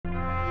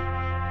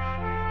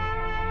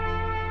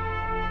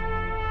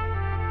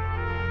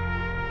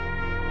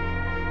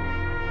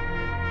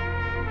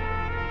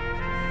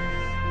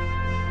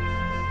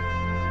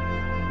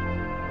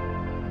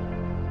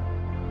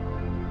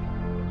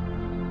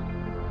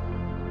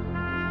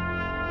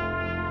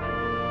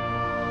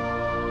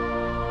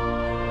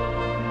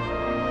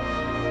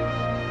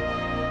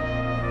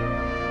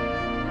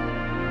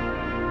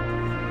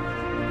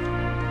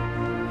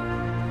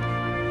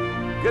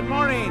Good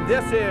morning.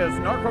 This is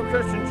Norco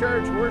Christian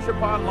Church Worship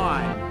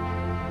Online.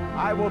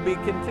 I will be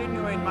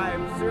continuing my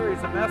series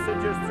of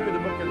messages through the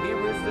book of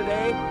Hebrews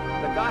today,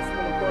 the gospel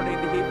according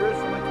to Hebrews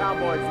from the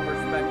cowboy's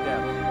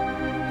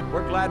perspective.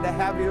 We're glad to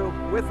have you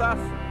with us.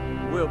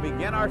 We'll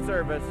begin our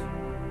service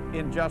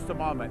in just a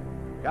moment.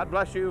 God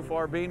bless you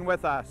for being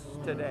with us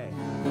today.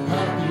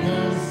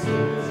 Happiness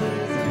is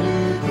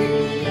new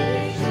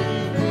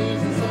creation,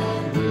 Jesus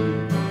on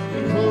me,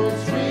 in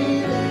close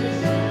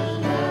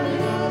relation,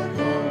 having a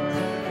home,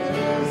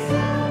 there is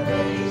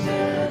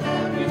salvation,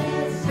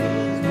 happiness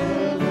is the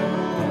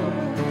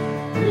Lord.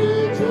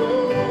 True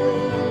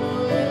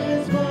joy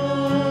is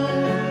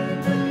mine,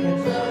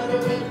 better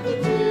when the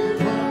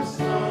teardrops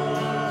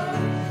start.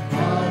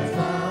 I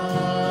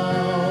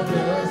found a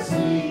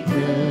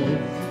secret.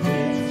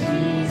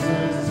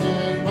 Jesus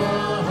in my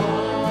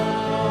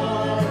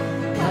heart,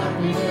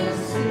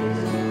 happiness is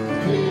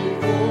being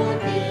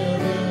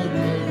forgiven,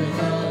 living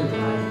a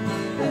life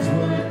that's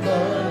worth the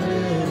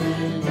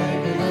living,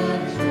 making a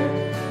trip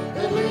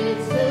that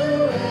leads to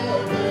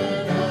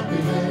heaven.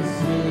 Happiness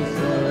is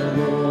the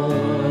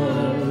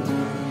Lord,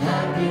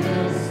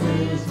 happiness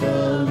is the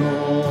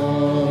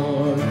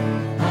Lord,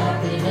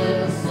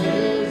 happiness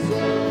is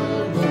the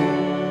Lord.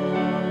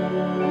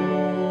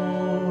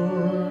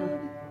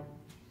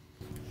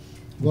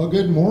 Well,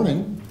 good morning,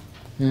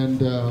 and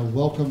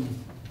welcome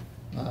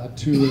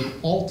to an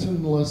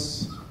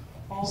Alton-less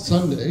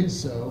Sunday.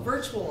 So,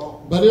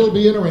 Virtual. but it'll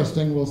be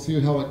interesting. We'll see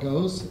how it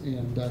goes,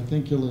 and I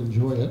think you'll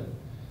enjoy it.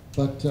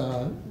 But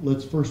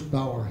let's first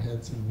bow our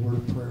heads in a word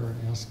of prayer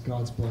and ask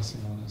God's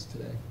blessing on us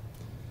today.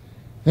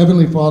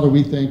 Heavenly Father,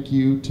 we thank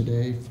you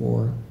today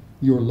for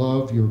your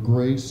love, your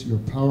grace, your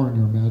power, and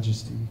your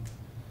majesty.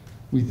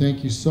 We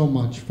thank you so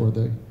much for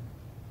the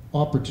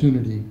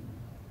opportunity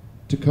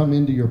to come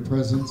into your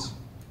presence,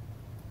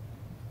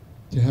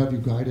 to have you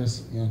guide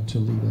us and to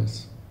lead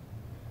us.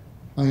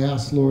 I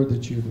ask, Lord,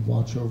 that you would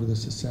watch over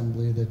this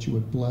assembly, that you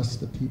would bless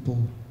the people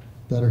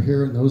that are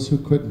here and those who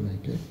couldn't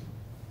make it.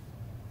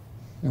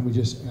 And we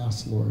just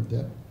ask, Lord,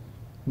 that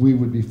we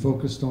would be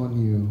focused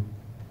on you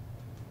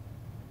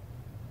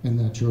and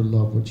that your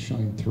love would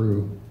shine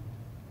through.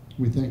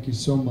 We thank you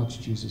so much,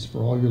 Jesus,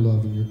 for all your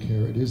love and your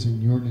care. It is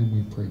in your name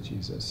we pray,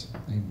 Jesus.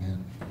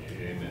 Amen.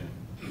 Amen.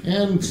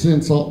 And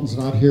since Alton's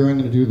not here, I'm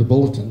going to do the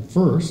bulletin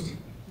first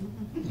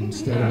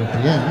instead of at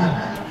the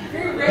end.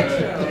 Very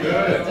retro.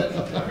 Good.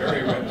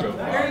 Very retro.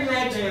 Very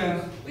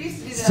retro. We used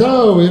to do that.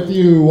 So if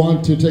you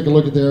want to take a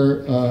look at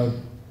there,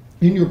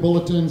 in your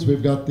bulletins,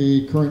 we've got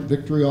the current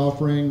victory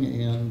offering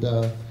and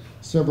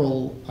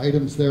several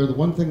items there. The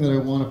one thing that I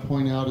want to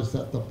point out is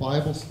that the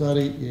Bible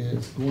study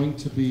is going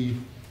to be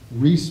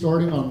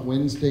restarting on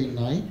Wednesday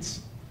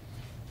nights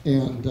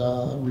and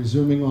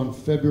resuming on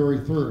February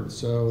 3rd.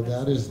 So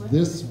that is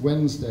this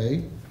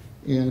Wednesday,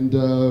 and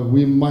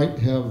we might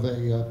have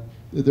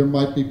it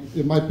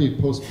might be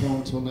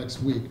postponed till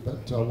next week,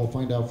 but we'll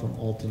find out from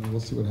Alton. We'll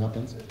see what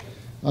happens.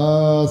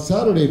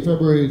 Saturday,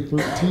 February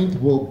 13th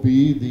will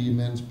be the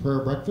men's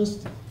prayer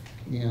breakfast,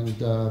 and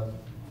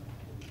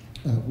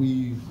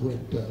we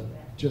would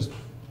just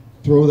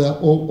throw that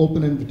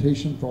open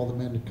invitation for all the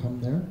men to come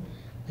there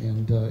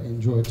and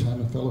enjoy a time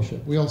of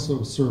fellowship. We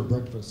also serve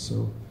breakfast,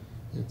 so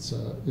it's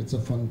a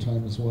fun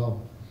time as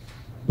well.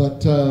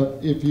 But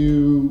if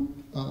you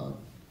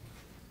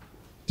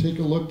take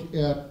a look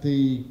at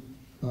the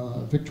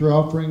victory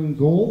offering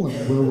goal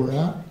and where we're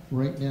at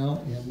right now,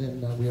 and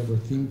then we have our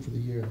theme for the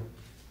year.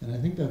 And I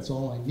think that's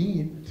all I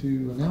need to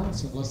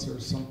announce, unless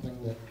there's something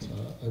that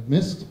I've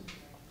missed.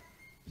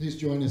 Please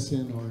join us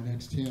in our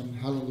next hymn,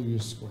 Hallelujah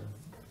Square.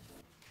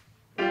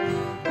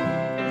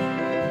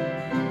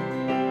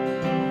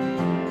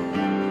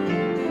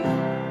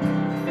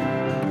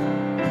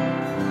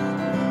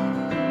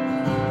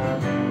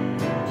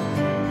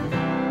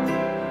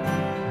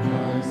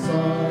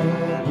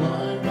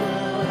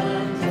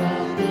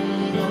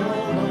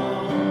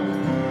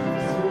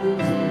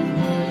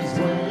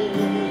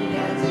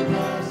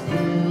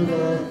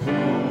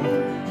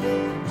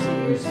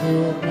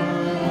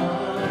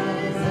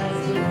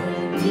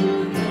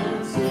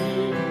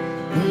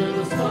 With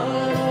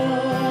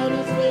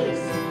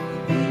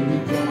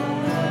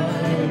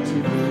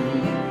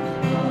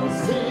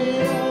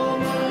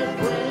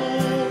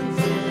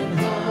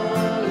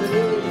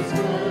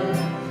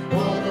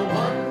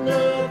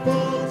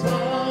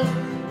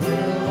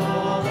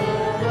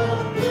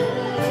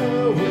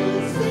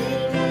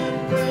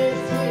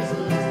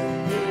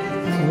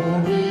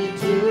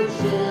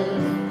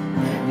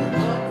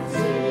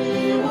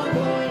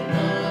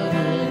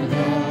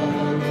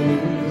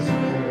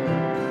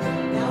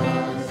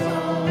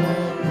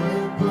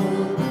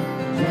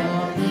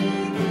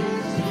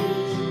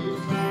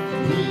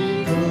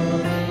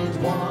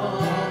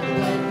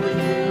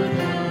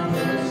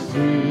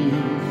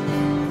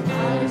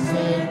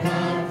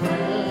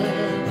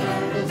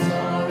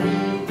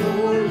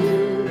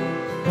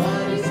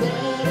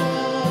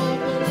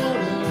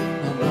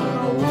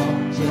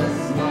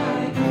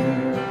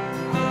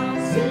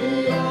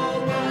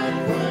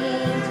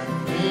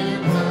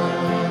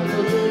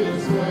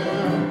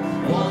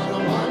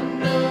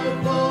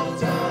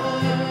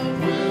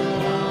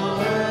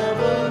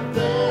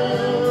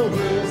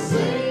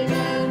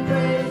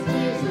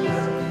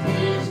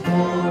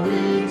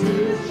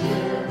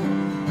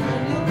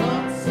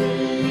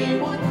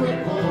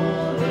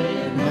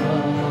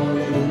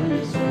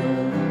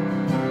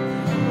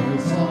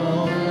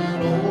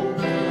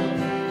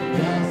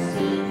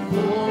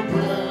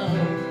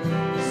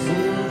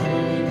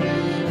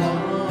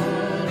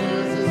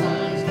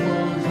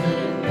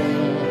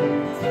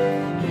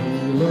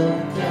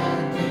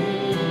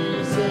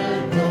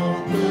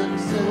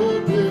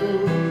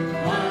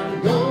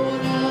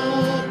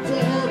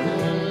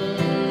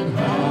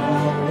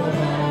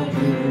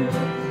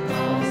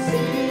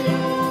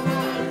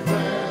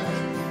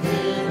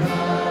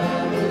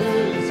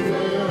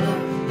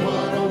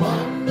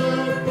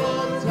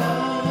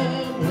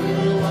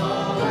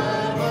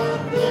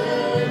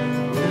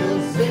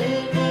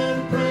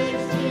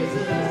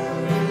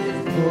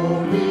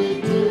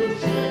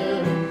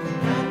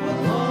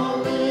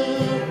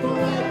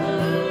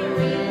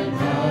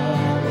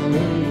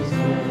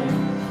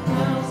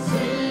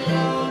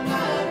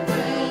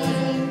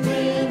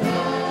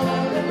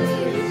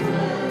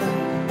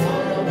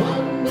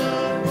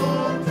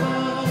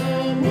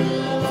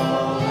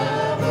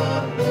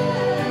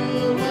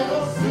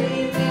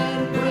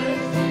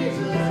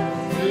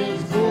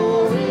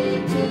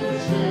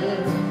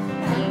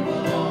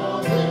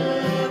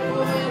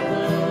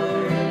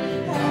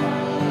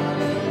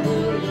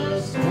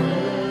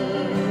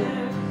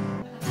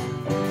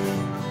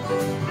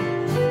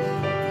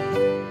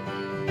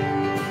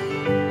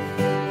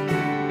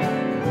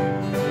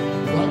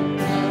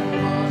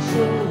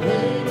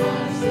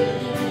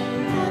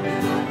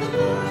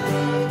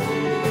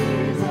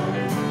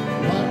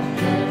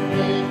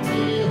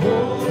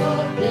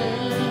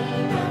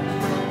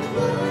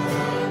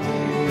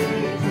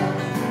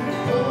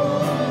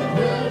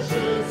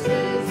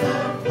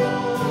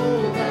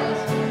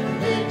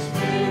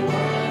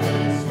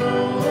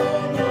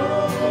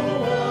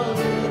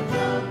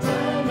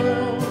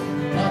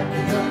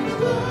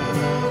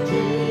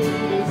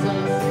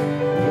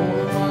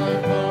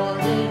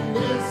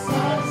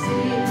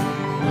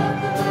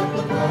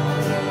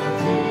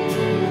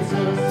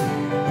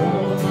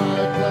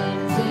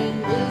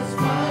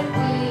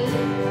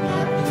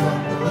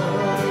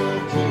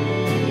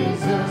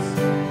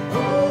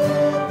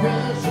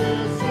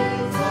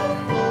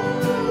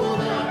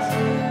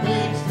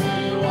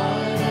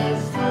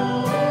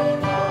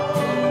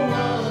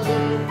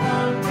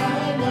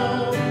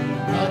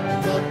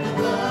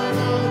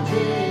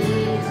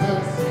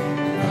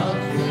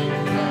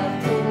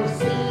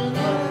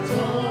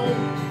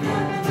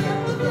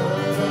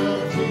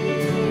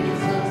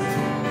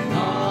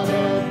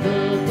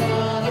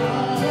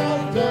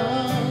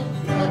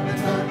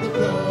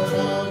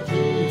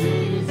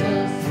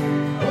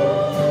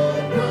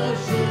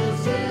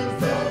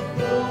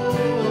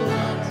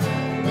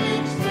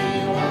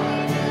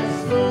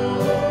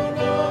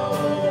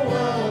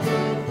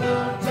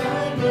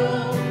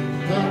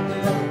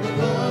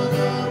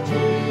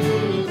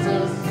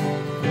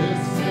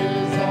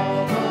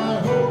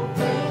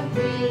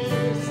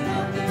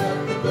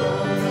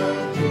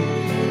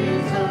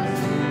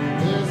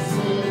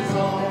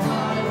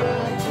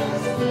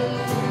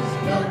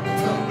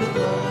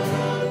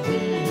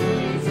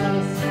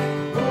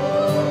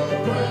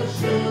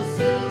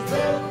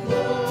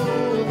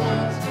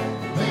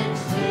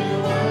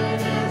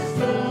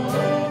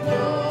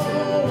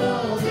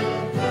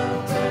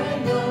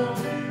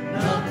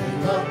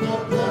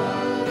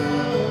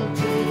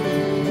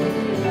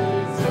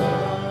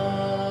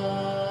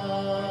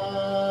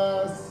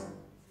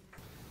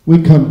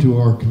we come to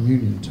our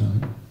communion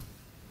time,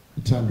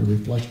 a time to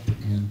reflect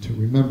and to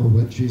remember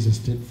what Jesus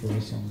did for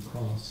us on the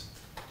cross.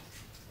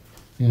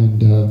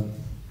 And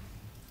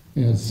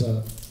as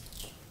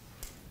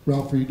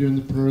Ralph, are you doing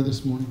the prayer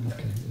this morning?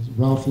 Okay. As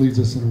Ralph leads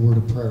us in a word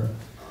of prayer,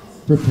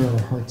 prepare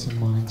our hearts and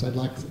minds. I'd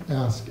like to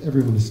ask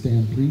everyone to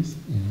stand, please,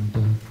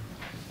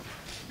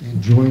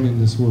 and join in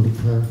this word of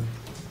prayer.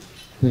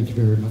 Thank you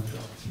very much.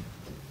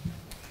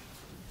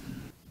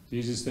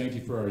 Jesus, thank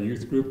you for our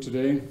youth group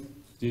today.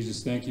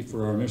 Jesus, thank you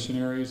for our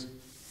missionaries,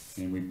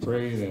 and we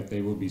pray that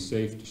they will be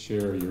safe to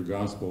share your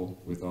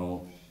gospel with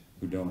all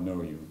who don't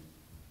know you.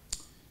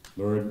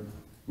 Lord,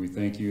 we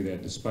thank you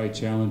that despite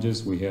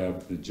challenges, we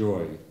have the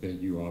joy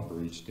that you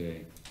offer each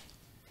day.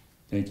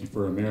 Thank you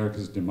for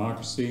America's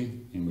democracy,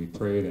 and we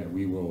pray that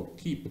we will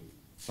keep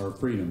our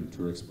freedom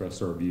to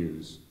express our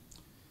views.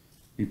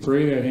 We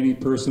pray that any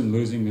person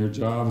losing their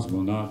jobs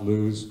will not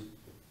lose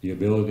the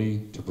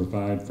ability to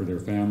provide for their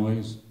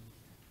families.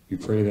 We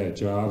pray that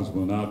jobs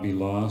will not be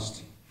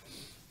lost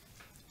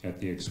at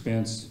the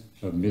expense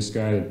of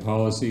misguided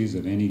policies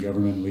of any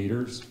government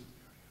leaders,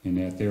 and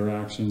that their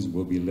actions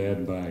will be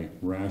led by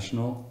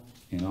rational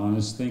and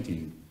honest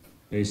thinking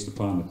based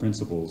upon the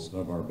principles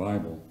of our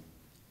Bible.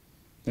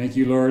 Thank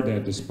you, Lord,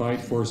 that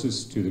despite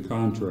forces to the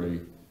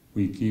contrary,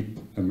 we keep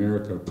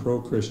America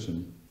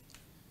pro-Christian.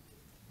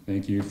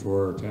 Thank you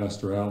for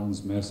Pastor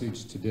Alton's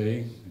message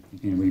today,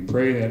 and we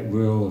pray that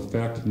will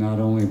affect not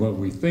only what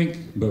we think,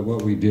 but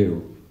what we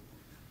do.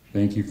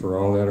 Thank you for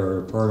all that are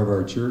a part of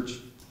our church.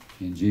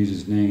 In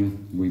Jesus'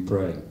 name we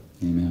pray.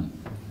 Amen.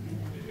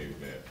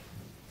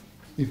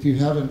 If you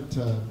haven't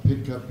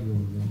picked up your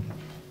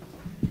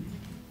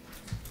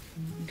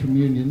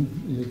communion,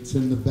 it's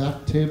in the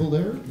back table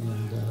there.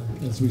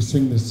 And as we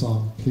sing this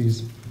song,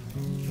 please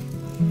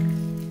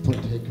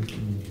partake of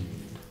communion.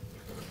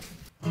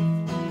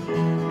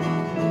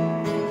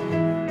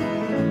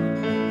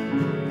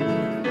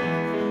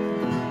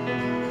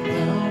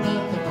 Down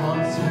at the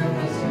cross here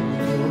I see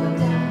your love.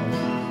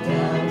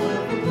 Down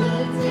at the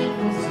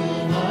blood-stained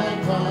sin I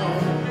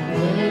cried.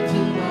 Where to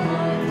my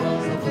heart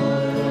was the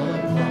blood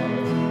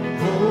applied.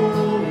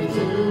 Glory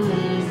to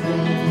his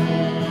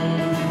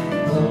name.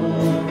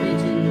 Glory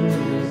to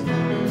his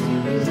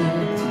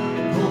name.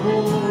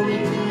 Glory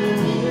to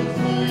his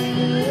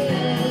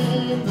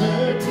name.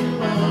 There to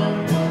my heart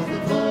was the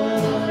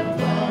blood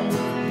applied.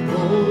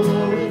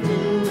 Glory to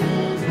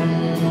his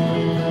name.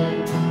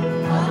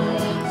 I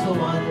am so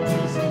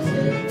unpeace and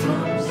saved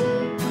from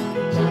sin.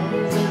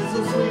 Jesus so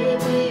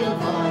sweetly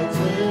abides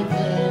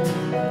within.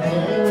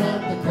 There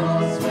at the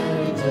cross where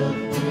he took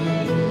me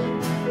in.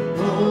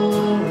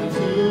 Glory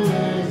to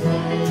his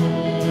name.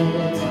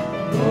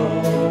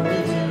 Glory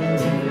to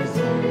his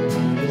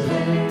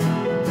name.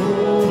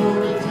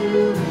 Glory to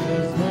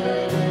his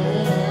name.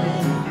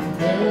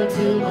 There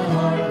to my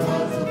heart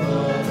was the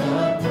blood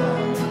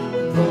applied.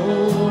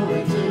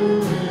 Glory to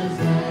his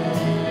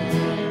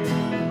name.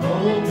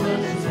 Oh,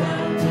 precious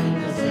fountain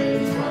that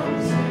saves from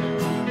sin.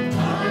 I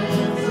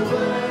am so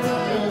glad I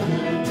have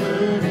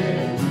entered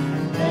in.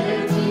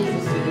 There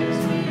Jesus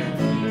saves me and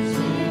keeps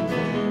me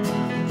clean.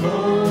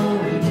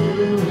 Glory to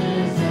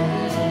his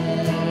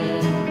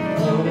name.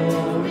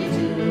 Glory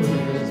to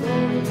his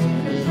name.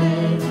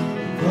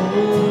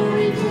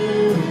 Glory to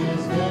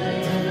his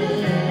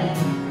name.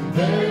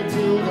 There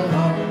to the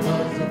heart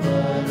was the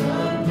blood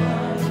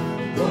applied.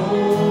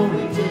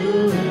 Glory to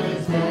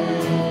his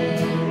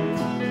name.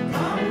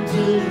 Come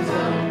to his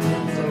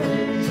mountains, O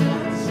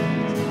ancient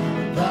saints.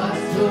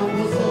 Gospel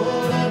was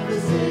all at the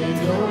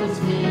Savior's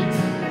feet.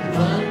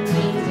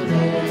 Mountains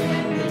today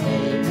and the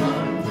day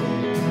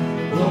complete.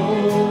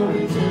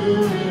 Glory to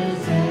his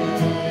name.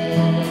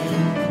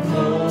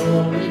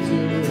 Glory to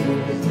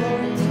his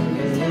name.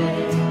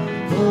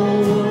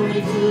 Glory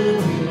to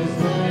his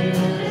name.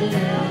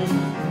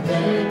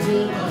 There to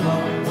my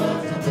heart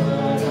was the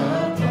blood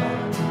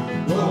applied.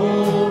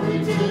 Glory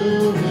to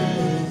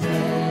his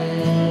name.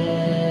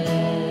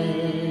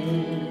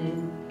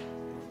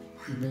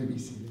 You may be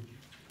seated.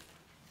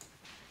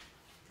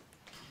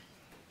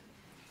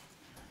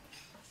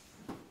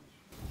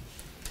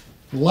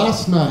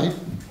 Last night,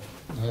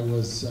 I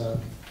was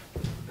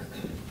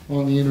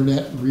on the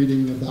internet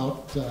reading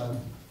about a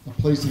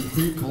place in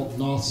Crete called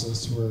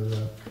Knossos, where,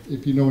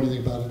 if you know anything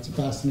about it, it's a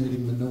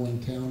fascinating Minoan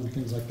town and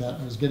things like that.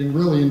 I was getting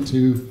really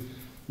into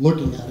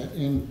looking at it,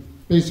 and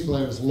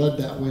basically I was led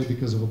that way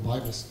because of a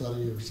Bible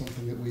study or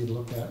something that we had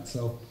looked at.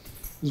 So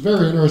it was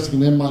very interesting.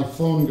 Then my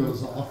phone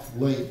goes off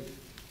late,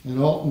 and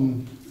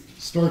Alton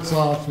starts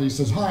off, he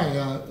says, "Hi,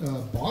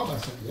 Bob." I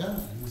said, "Yeah."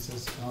 And he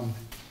says,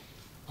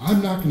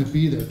 "I'm not going to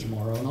be there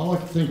tomorrow." And all I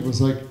could think of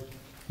was like,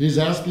 he's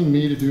asking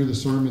me to do the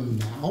sermon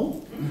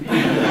now?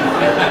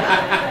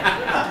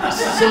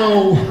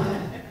 So,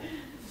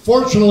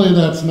 fortunately,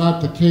 that's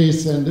not the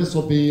case, and this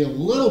will be a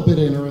little bit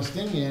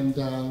interesting, and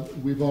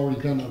we've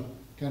already done a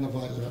kind of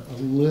a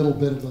little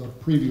bit of a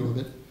preview of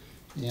it,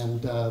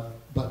 and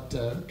but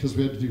because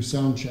we had to do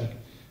sound check.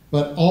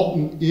 But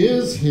Alton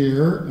is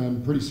here.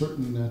 I'm pretty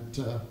certain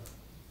that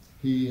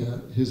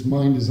His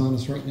mind is on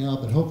us right now,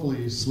 but hopefully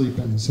he's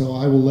sleeping. So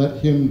I will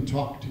let him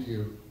talk to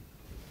you.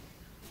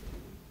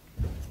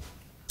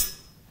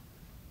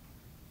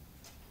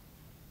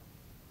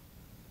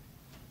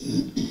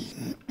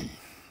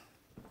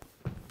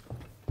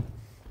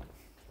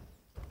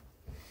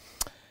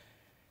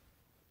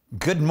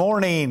 Good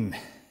morning.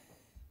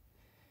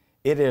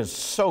 It is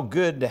so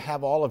good to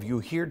have all of you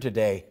here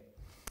today,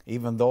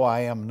 even though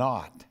I am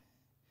not.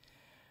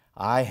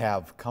 I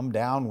have come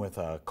down with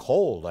a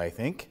cold, I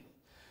think,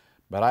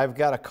 but I've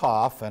got a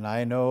cough, and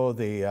I know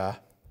the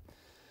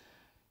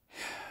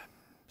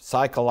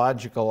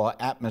psychological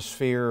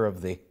atmosphere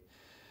of the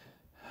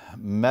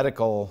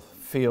medical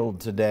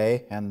field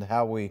today and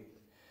how we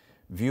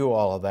view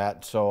all of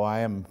that. So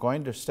I am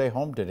going to stay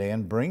home today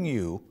and bring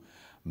you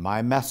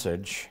my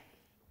message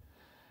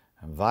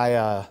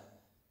via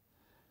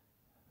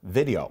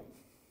video.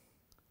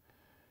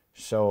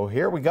 So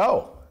here we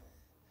go.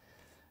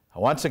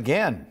 Once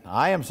again,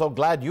 I am so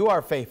glad you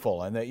are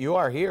faithful and that you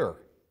are here.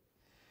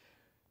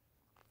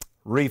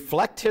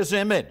 Reflect His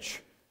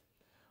image.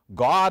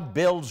 God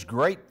builds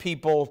great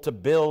people to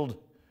build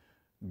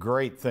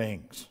great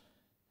things.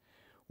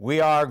 We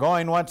are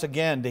going once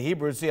again to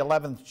Hebrews the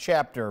 11th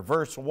chapter,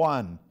 verse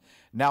 1.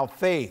 Now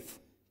faith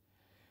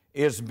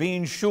is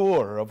being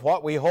sure of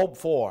what we hope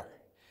for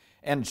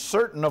and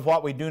certain of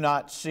what we do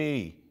not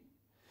see.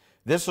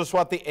 This is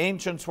what the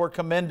ancients were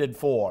commended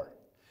for.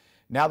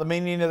 Now the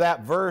meaning of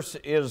that verse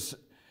is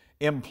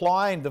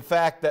implying the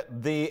fact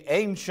that the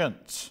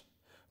ancients,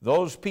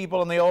 those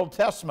people in the Old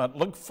Testament,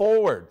 looked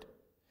forward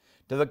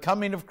to the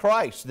coming of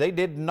Christ. They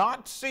did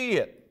not see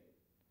it,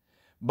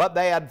 but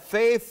they had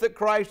faith that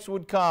Christ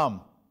would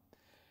come.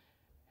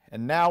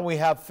 And now we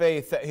have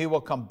faith that He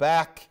will come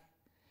back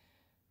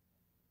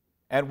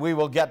and we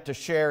will get to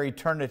share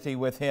eternity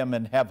with Him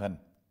in heaven.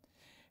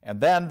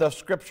 And then the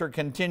scripture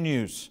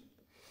continues.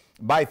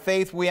 By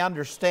faith we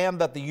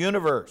understand that the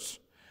universe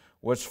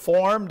was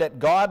formed at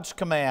God's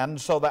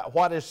command, so that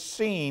what is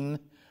seen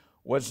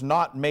was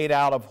not made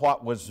out of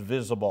what was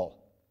visible.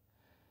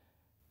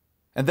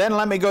 And then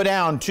let me go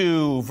down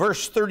to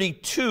verse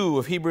 32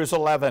 of Hebrews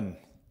 11.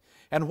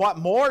 And what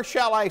more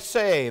shall I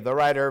say, the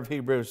writer of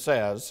Hebrews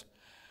says,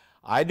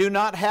 I do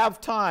not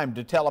have time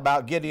to tell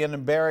about Gideon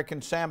and Barak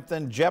and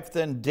Samson,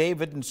 Jephthah and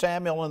David and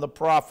Samuel and the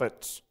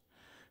prophets,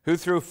 who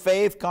through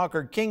faith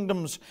conquered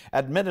kingdoms,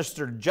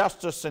 administered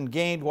justice, and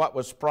gained what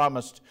was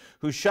promised,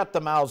 who shut the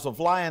mouths of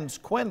lions,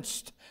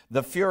 quenched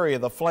the fury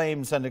of the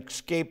flames, and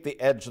escaped the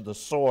edge of the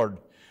sword,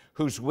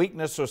 whose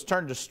weakness was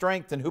turned to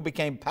strength, and who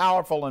became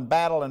powerful in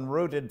battle and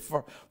routed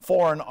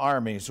foreign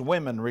armies.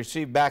 Women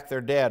received back their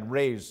dead,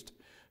 raised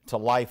to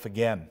life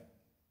again.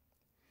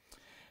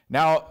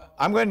 Now,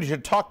 I'm going to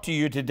talk to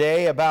you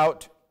today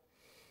about,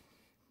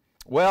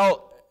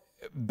 well,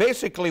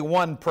 basically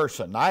one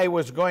person. I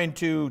was going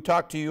to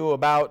talk to you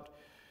about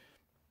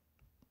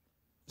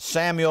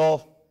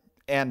Samuel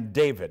and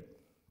David.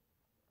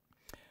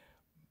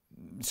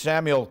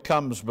 Samuel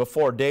comes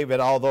before David,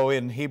 although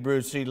in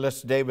Hebrews he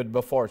lists David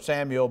before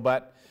Samuel,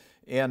 but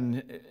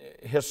in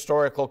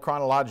historical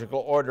chronological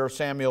order,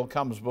 Samuel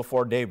comes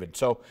before David.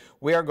 So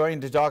we are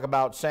going to talk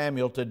about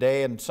Samuel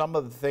today and some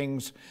of the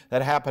things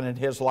that happened in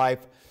his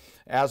life.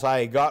 As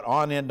I got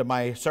on into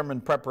my sermon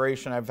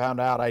preparation, I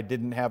found out I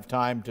didn't have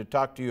time to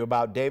talk to you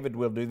about David.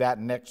 We'll do that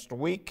next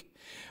week.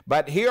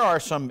 But here are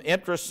some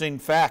interesting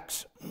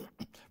facts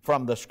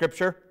from the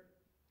Scripture.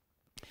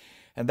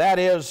 And that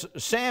is,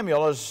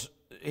 Samuel,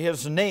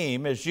 his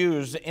name is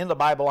used in the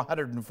Bible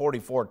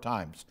 144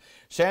 times.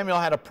 Samuel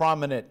had a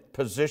prominent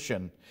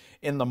position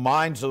in the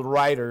minds of the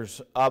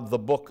writers of the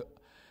books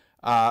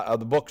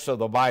of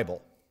the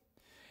Bible.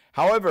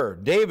 However,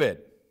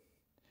 David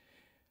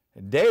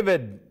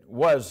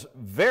was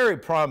very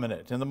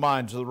prominent in the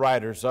minds of the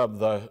writers of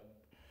the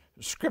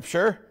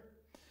Scripture.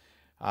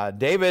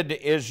 David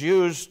is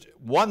used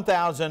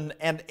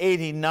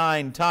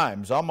 1,089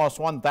 times, almost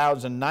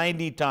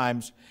 1,090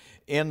 times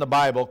in the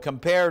Bible,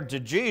 compared to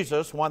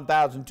Jesus,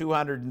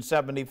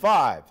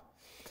 1,275.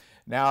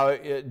 Now,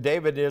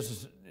 David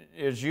is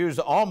used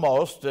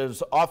almost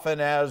as often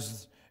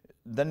as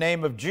the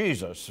name of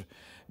Jesus,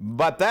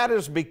 but that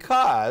is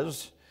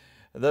because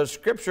the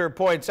Scripture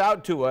points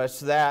out to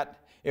us that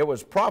it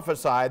was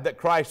prophesied that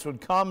Christ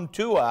would come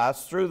to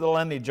us through the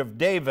lineage of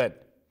David.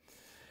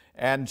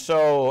 And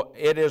so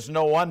it is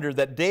no wonder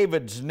that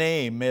David's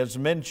name is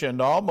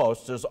mentioned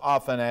almost as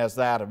often as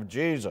that of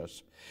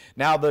Jesus.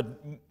 Now the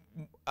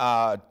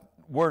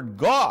word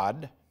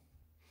God,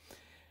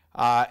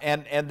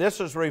 and this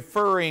is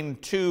referring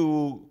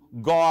to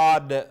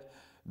God,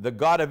 the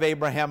God of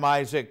Abraham,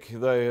 Isaac,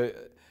 the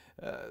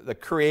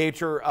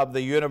creator of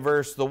the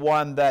universe, the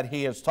one that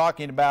he is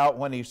talking about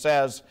when he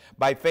says,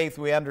 by faith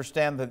we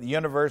understand that the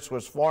universe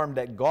was formed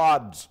at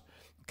God's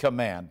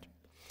command.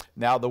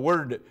 Now the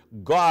word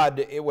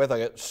God with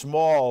a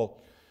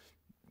small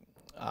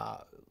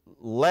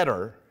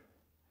letter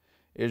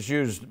is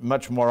used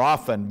much more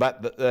often,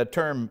 but the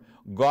term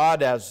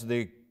God as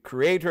the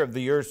creator of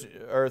the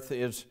earth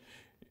is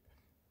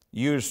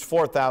used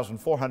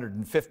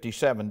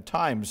 4,457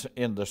 times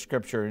in the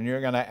Scripture, and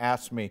you're going to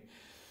ask me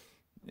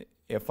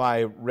if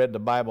I read the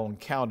Bible and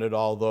counted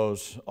all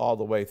those all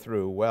the way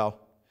through. Well,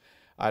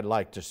 I'd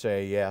like to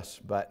say yes,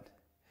 but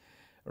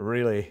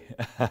really,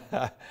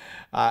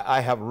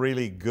 I have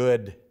really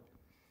good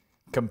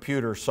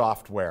computer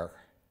software,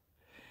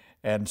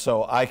 and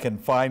so I can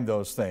find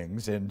those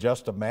things in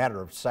just a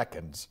matter of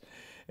seconds,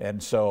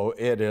 and so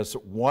it is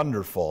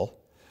wonderful.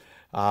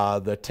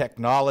 The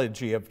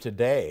technology of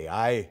today,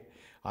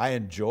 I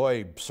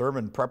enjoy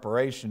sermon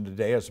preparation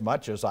today as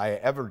much as I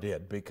ever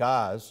did,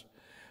 because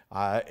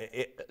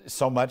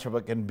so much of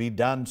it can be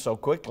done so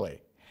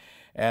quickly.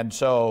 And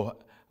so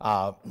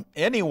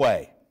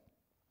anyway,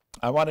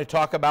 I want to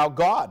talk about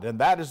God, and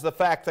that is the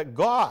fact that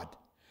God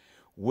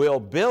will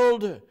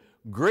build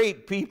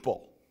great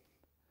people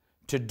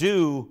to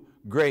do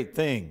great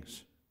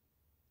things.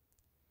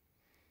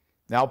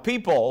 Now,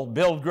 people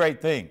build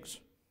great things.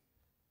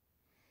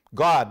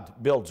 God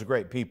builds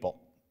great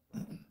people.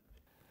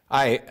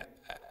 I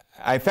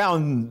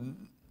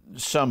found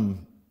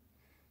some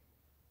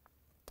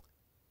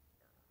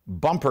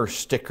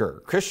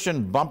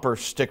Christian bumper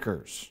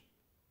stickers.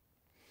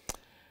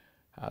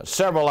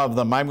 Several of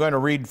them I'm going to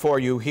read for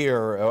you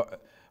here.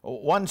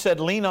 One said,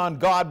 "Lean on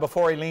God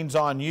before He leans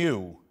on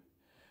you."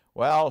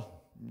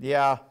 Well,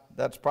 yeah,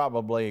 that's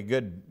probably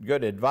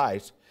good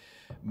advice.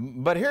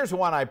 But here's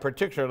one I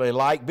particularly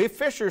like. "Be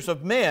fishers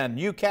of men.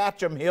 You catch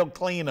them, He'll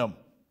clean them."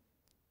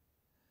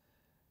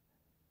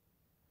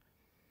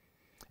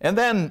 And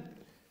then,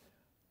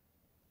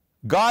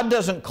 God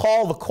doesn't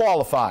call the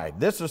qualified.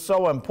 This is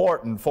so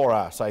important for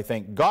us, I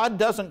think. God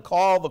doesn't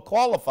call the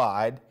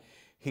qualified.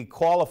 He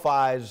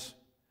qualifies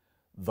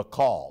the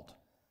called.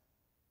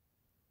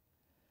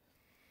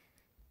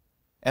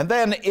 And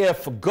then,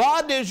 if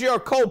God is your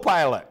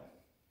co-pilot,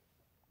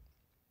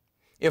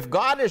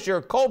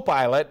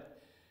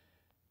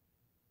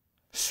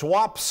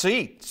 swap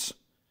seats.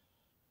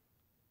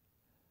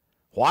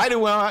 Why do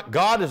we want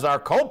God as our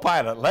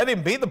co-pilot? Let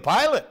Him be the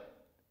pilot.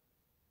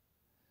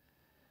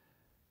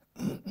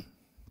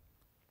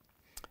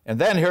 And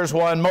then here's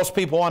one. Most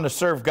people want to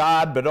serve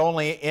God, but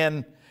only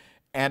in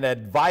an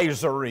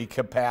advisory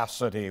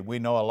capacity. We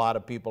know a lot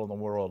of people in the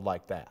world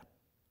like that.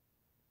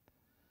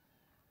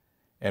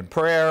 And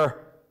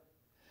prayer,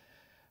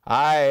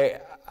 I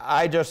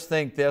just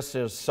think this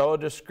is so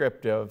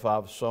descriptive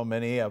of so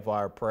many of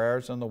our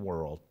prayers in the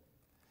world.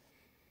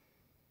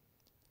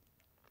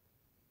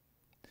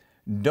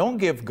 Don't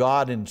give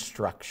God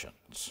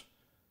instructions.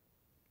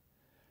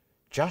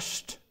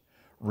 Just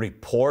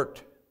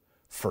report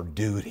for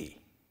duty.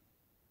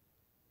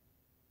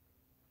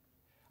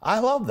 I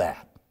love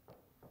that.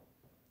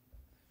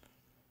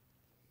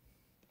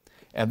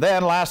 And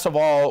then, last of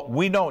all,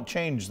 we don't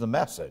change the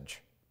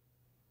message.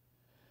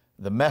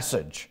 The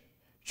message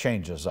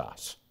changes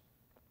us.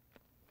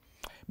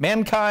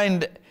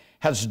 Mankind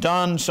has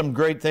done some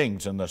great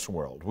things in this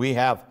world. We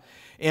have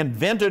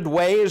invented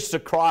ways to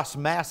cross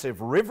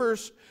massive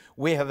rivers.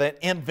 We have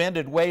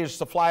invented ways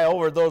to fly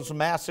over those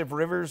massive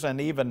rivers and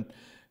even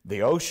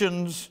the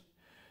oceans.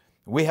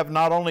 We have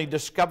not only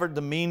discovered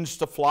the means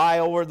to fly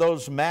over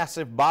those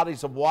massive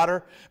bodies of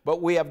water, but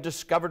we have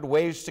discovered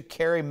ways to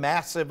carry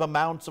massive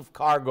amounts of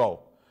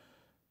cargo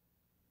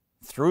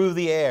through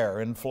the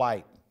air in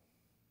flight.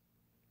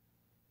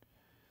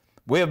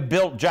 We have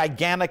built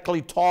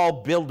gigantically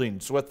tall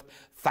buildings with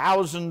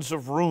thousands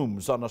of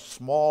rooms on a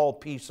small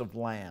piece of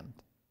land.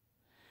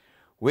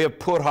 We have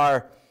put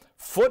our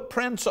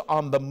footprints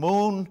on the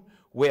moon.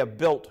 We have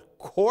built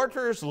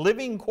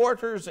living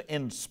quarters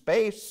in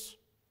space,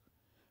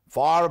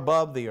 far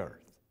above the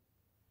earth.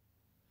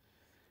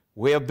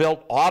 We have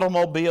built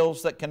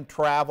automobiles that can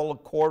travel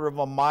 1/4 of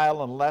a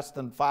mile in less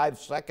than 5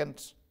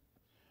 seconds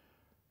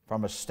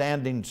from a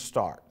standing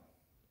start.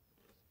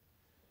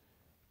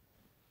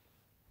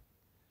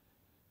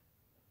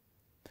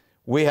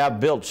 We have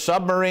built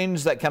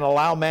submarines that can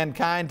allow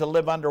mankind to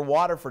live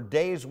underwater for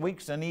days,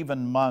 weeks, and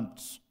even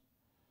months.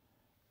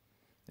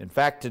 In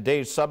fact,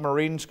 today's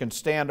submarines can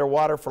stay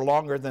underwater for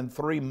longer than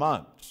 3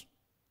 months.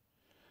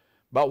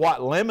 But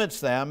what limits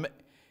them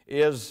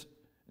is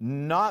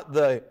not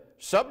the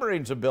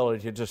submarine's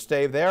ability to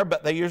stay there,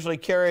 but they usually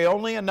carry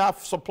only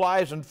enough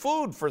supplies and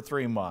food for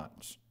 3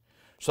 months.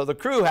 So the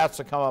crew has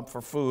to come up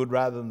for food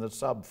rather than the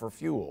sub for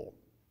fuel.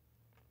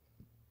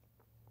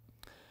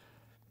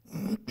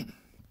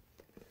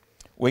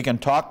 We can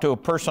talk to a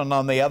person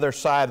on the other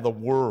side of the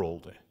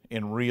world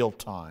in real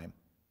time.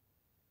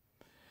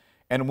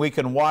 And we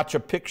can watch a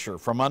picture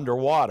from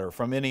underwater,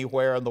 from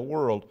anywhere in the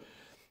world,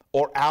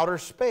 or outer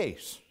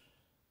space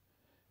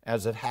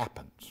as it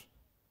happens.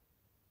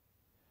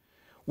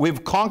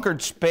 We've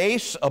conquered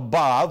space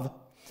above,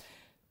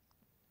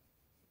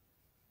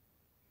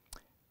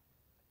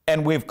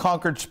 and we've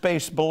conquered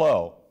space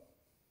below.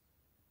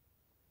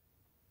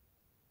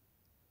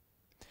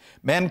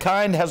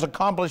 Mankind has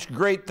accomplished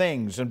great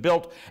things and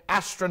built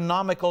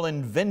astronomical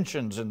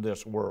inventions in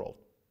this world.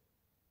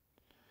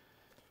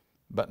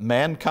 But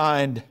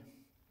mankind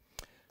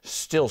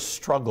still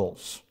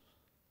struggles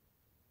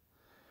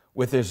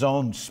with his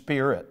own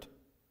spirit,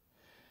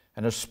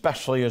 and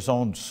especially his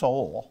own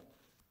soul.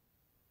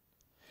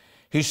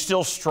 He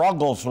still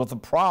struggles with the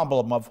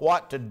problem of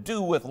what to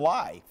do with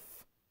life.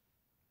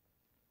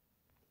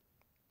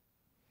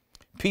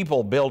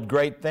 People build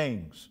great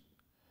things,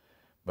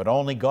 but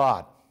only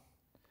God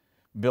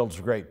builds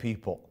great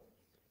people.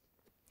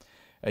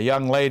 A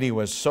young lady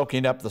was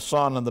soaking up the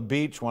sun on the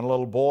beach when a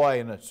little boy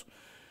in his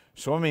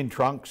swimming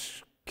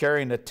trunks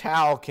carrying a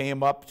towel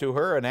came up to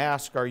her and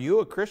asked, "Are you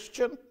a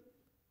Christian?"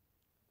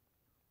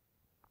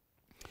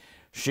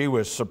 She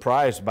was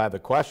surprised by the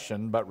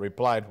question, but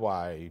replied,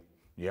 "Why,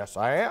 yes,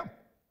 I am."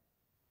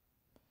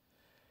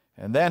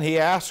 And then he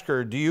asked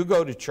her, "Do you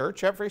go to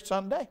church every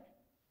Sunday?"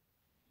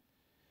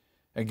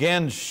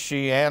 Again,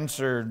 she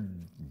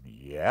answered,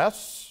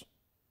 "Yes."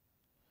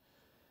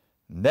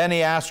 And then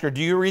he asked her,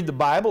 "Do you read the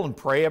Bible and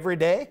pray every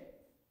day?"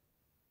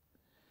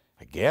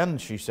 Again,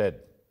 she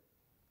said,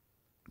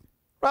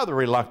 rather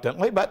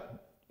reluctantly,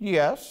 but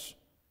yes.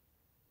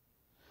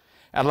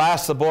 At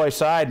last the boy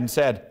sighed and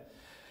said,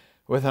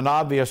 with an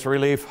obvious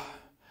relief,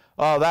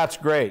 "Oh, that's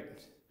great.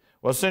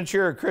 Well, since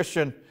you're a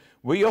Christian,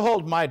 will you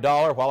hold my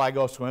dollar while I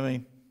go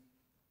swimming?"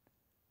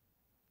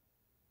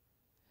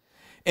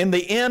 In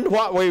the end,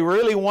 what we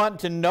really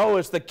want to know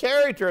is the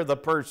character of the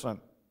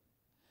person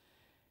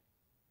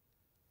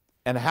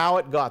and how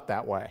it got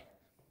that way.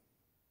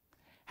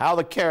 How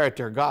the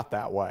character got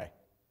that way.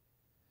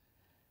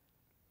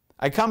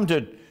 I come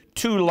to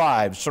two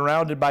lives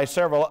surrounded by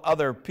several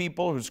other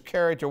people whose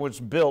character was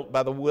built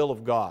by the will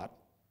of God.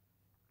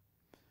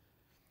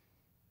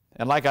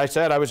 And like I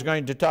said, I was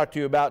going to talk to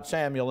you about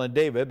Samuel and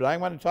David, but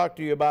I'm going to talk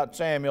to you about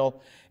Samuel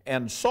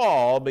and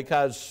Saul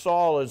because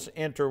Saul is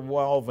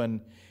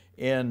interwoven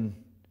into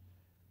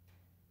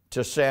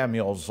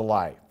Samuel's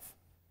life.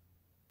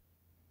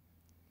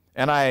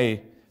 And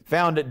I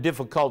found it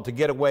difficult to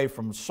get away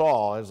from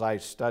Saul as I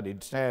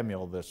studied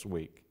Samuel this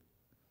week.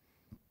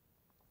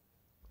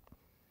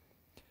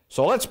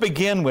 So let's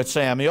begin with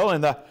Samuel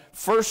in the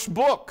first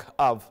book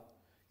of,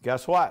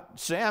 guess what?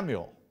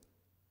 Samuel.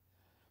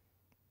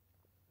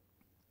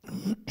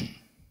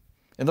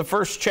 In the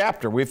first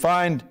chapter, we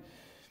find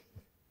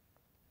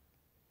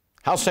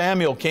how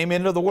Samuel came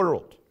into the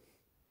world.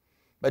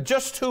 But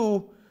just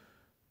who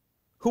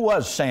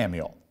was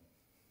Samuel?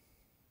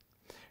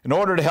 In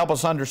order to help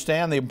us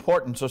understand the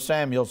importance of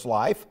Samuel's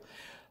life,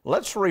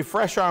 let's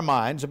refresh our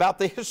minds about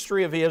the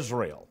history of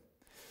Israel.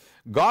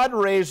 God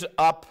raised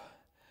up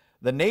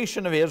the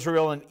nation of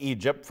Israel in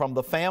Egypt from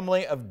the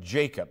family of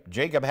Jacob.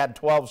 Jacob had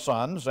 12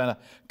 sons and a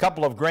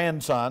couple of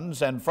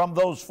grandsons, and from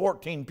those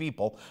 14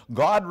 people,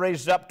 God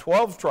raised up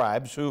 12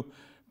 tribes who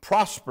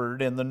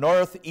prospered in the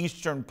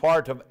northeastern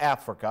part of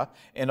Africa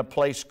in a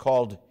place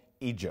called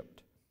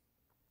Egypt.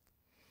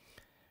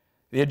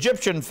 The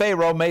Egyptian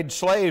Pharaoh made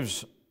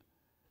slaves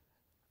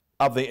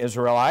of the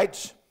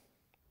Israelites,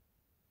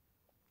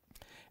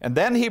 and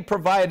then he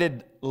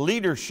provided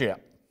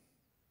leadership.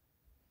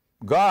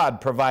 God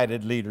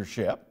provided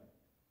leadership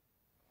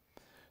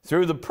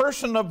through the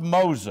person of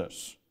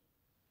Moses,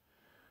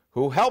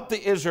 who helped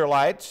the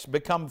Israelites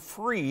become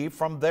free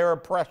from their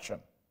oppression.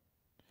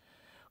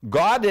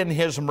 God, in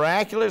his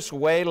miraculous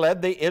way,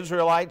 led the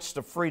Israelites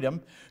to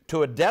freedom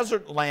to a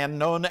desert land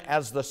known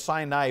as the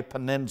Sinai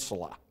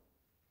Peninsula.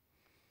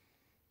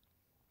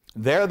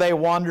 There they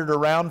wandered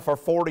around for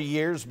 40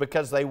 years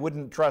because they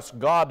wouldn't trust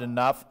God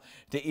enough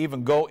to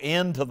even go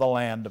into the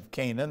land of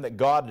Canaan that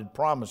God had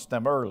promised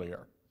them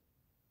earlier.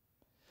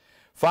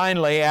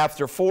 Finally,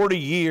 after 40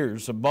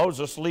 years of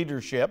Moses'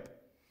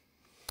 leadership,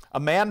 a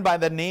man by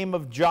the name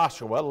of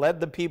Joshua led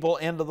the people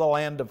into the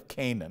land of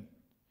Canaan.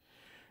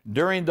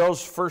 During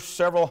those first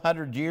several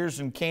hundred years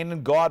in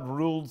Canaan, God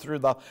ruled through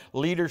the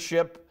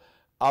leadership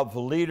of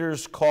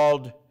leaders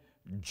called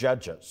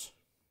judges.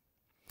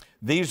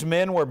 These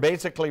men were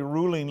basically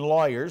ruling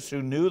lawyers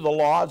who knew the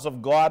laws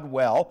of God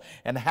well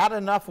and had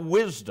enough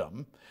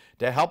wisdom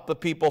to help the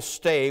people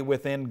stay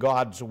within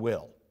God's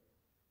will.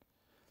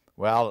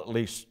 Well, at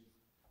least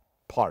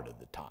part of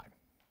the time,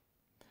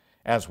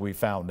 as we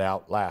found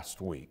out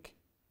last week.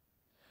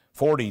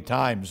 40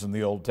 times in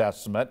the Old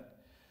Testament,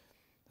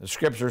 the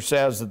Scripture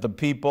says that the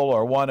people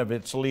or one of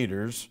its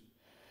leaders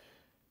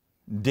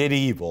did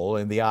evil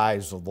in the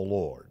eyes of the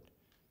Lord.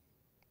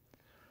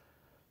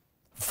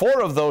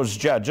 4 of those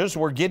judges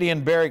were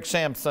Gideon, Barak,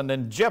 Samson,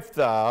 and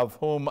Jephthah, of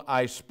whom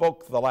I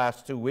spoke the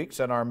last 2 weeks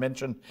and are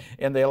mentioned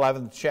in the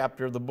 11th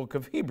chapter of the book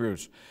of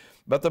Hebrews.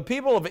 But the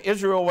people of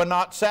Israel were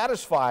not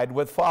satisfied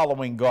with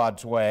following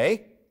God's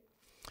way.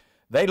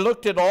 They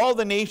looked at all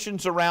the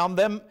nations around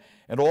them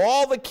and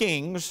all the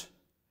kings,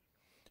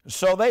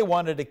 so they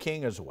wanted a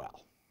king as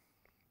well.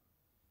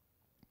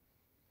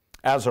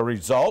 As a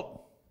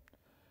result,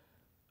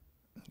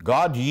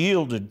 God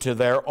yielded to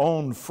their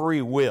own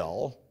free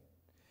will,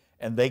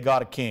 and they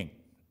got a king.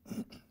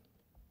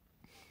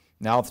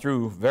 Now,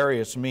 through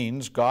various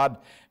means, God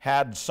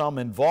had some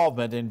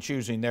involvement in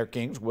choosing their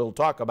kings. We'll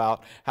talk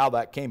about how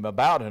that came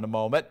about in a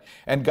moment.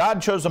 And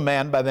God chose a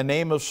man by the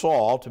name of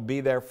Saul to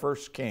be their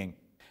first king.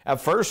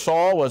 At first,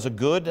 Saul was a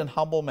good and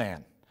humble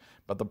man,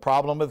 But the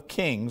problem with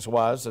kings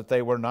was that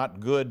they were not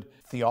good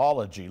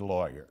theology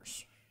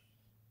lawyers.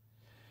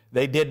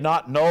 They did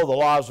not know the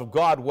laws of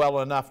God well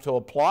enough to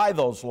apply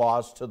those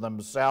laws to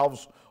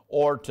themselves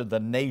or to the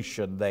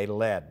nation they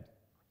led.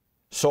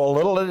 So a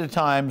little at a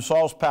time,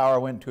 Saul's power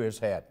went to his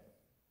head.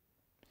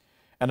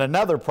 And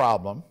another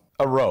problem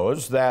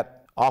arose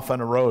that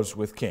often arose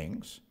with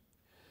kings.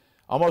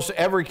 Almost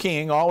every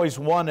king always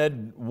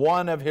wanted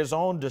one of his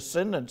own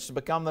descendants to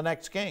become the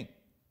next king.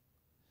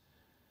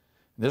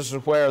 This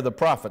is where the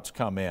prophets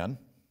come in.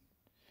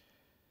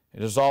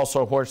 It is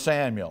also where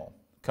Samuel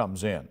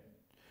comes in.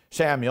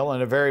 Samuel,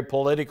 in a very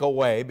political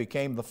way,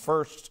 became the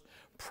first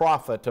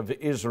prophet of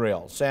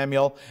Israel.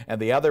 Samuel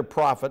and the other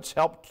prophets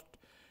helped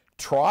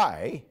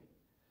try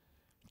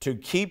to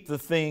keep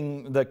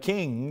the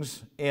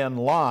kings in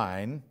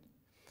line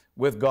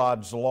with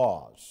God's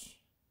laws.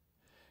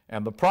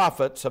 And the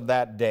prophets of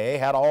that day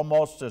had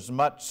almost as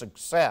much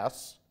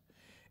success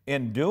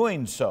in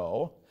doing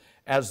so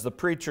as the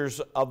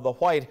preachers of the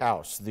White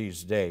House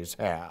these days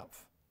have.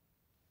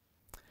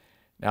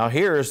 Now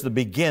here is the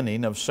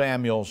beginning of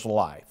Samuel's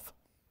life.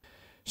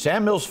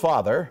 Samuel's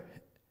father,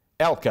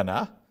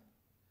 Elkanah,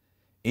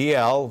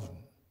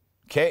 Elkanah,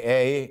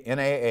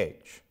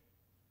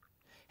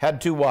 had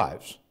two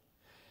wives,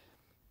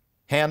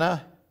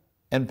 Hannah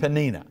and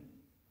Peninnah.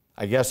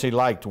 I guess he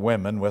liked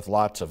women with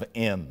lots of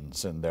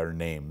N's in their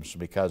names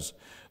because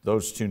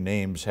those two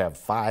names have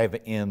 5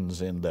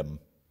 N's in them.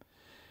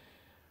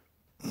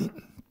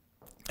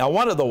 Now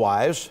one of the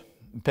wives,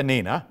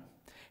 Peninnah,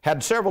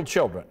 had several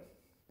children,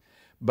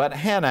 but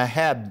Hannah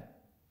had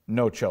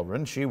no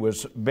children. She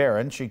was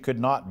barren. She could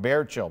not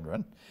bear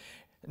children.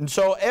 And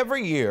so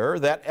every year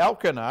that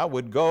Elkanah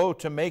would go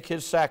to make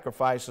his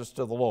sacrifices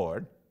to the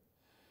Lord,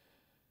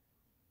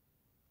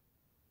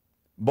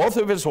 both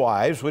of his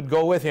wives would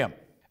go with him.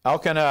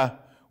 Elkanah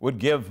would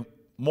give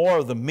more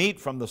of the meat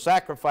from the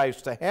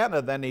sacrifice to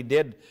Hannah than he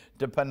did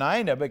to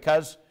Peninnah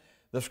because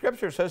the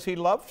scripture says he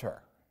loved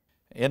her,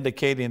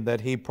 indicating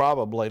that he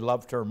probably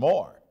loved her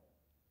more.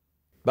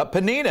 But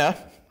Peninnah,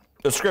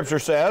 the scripture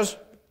says,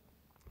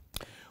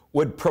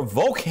 would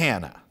provoke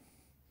Hannah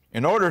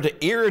in order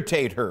to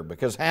irritate her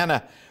because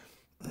Hannah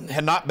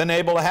had not been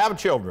able to have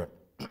children.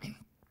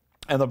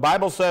 And the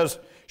Bible says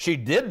she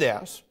did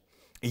this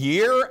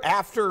year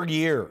after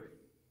year.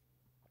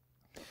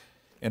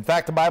 In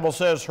fact, the Bible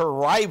says her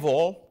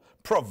rival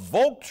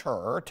provoked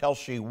her till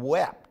she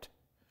wept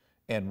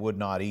and would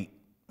not eat.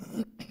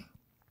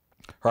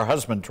 Her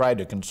husband tried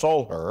to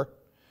console her,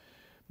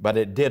 but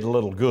it did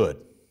little good.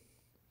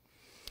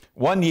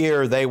 One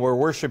year they were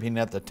worshiping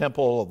at the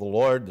temple of the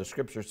Lord, the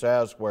scripture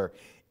says, where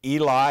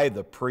Eli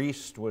the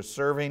priest was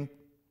serving.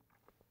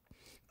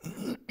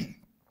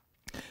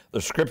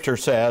 The scripture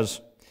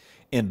says,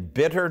 in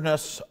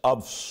bitterness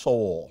of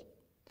soul,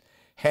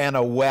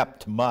 Hannah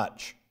wept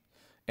much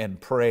and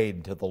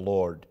prayed to the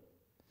Lord.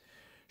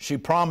 She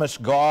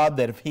promised God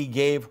that if he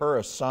gave her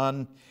a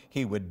son,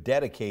 he would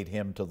dedicate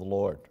him to the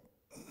Lord.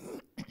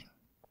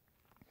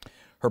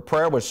 Her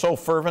prayer was so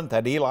fervent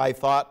that Eli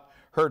thought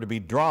her to be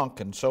drunk,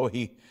 and so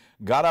he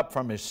got up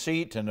from his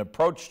seat and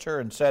approached her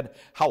and said,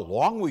 "How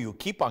long will you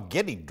keep on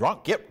getting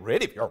drunk? Get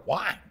rid of your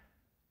wine."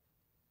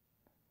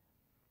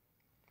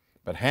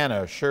 But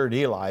Hannah assured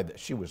Eli that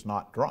she was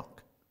not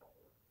drunk.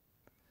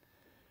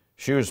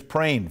 She was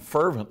praying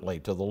fervently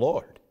to the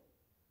Lord.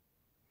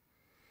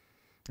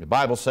 The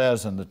Bible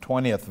says in the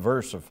 20th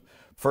verse of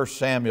 1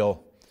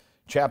 Samuel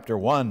chapter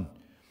 1,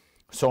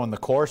 so in the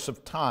course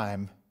of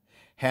time,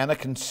 Hannah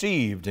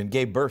conceived and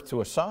gave birth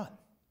to a son.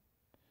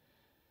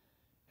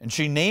 And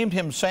she named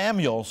him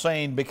Samuel,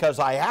 saying, because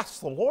I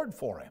asked the Lord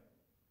for him.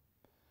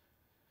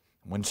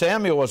 When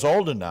Samuel was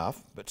old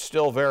enough, but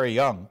still very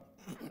young,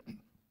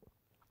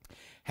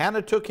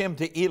 Hannah took him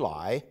to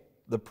Eli,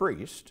 the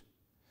priest,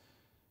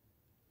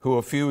 who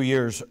a few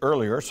years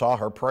earlier saw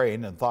her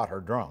praying and thought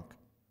her drunk.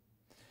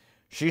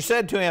 She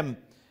said to him,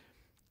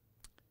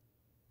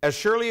 as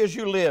surely as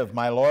you live,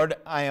 my Lord,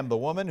 I am the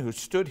woman who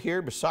stood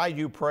here beside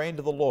you praying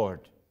to the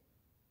Lord.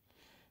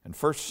 And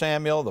 1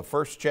 Samuel, the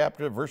first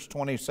chapter, verse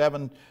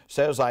 27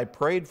 says, I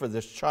prayed for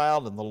this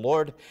child, and the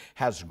Lord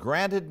has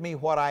granted me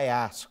what I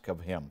ask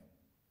of him.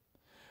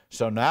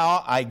 So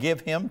now I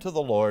give him to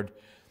the Lord.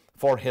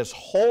 For his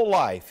whole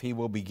life he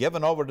will be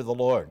given over to the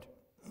Lord.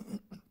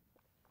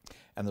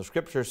 And the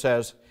scripture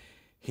says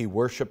he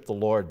worshiped the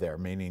Lord there,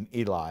 meaning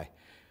Eli.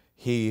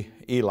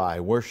 Eli,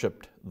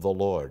 worshiped the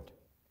Lord.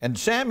 And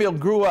Samuel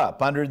grew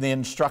up under the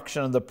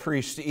instruction of the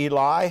priest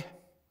Eli,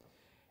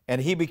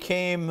 and he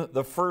became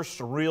the first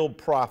real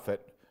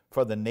prophet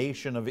for the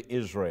nation of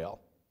Israel,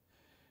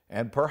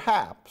 and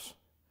perhaps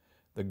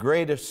the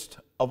greatest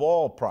of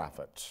all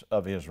prophets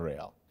of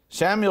Israel.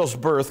 Samuel's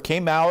birth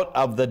came out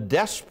of the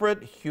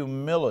desperate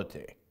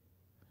humility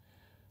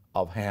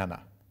of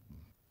Hannah.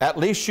 At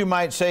least you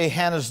might say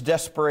Hannah's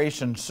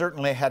desperation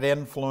certainly had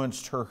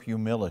influenced her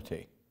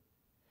humility.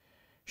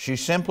 She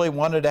simply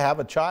wanted to have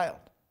a child.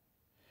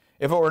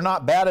 If it were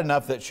not bad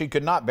enough that she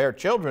could not bear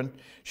children,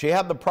 she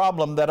had the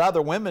problem that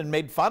other women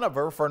made fun of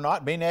her for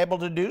not being able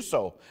to do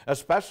so,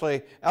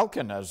 especially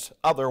Elkanah's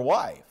other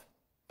wife,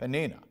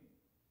 Peninnah.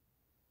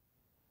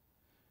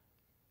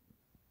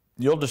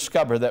 You'll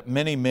discover that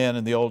many men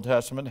in the Old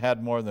Testament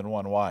had more than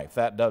one wife.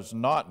 That does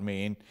not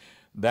mean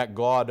that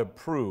God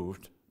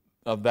approved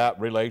of that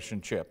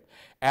relationship.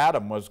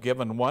 Adam was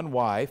given one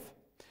wife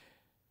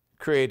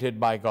created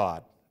by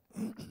God.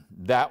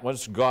 That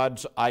was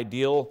God's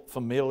ideal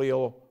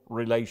familial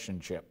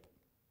relationship.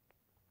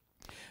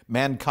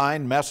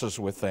 Mankind messes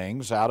with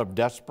things out of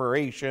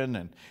desperation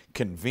and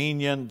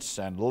convenience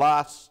and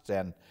lust,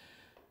 and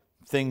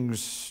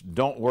things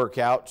don't work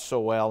out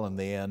so well in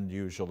the end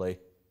usually.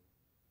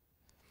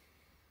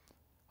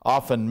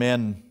 Often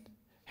men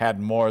had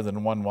more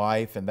than one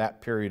wife in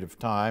that period of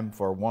time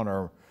for one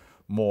or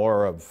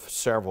more of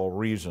several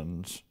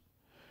reasons.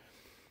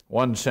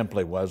 One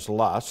simply was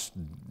lust.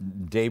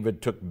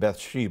 David took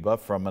Bathsheba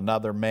from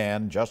another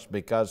man just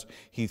because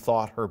he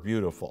thought her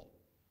beautiful.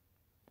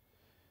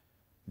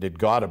 Did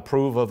God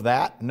approve of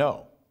that?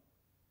 No.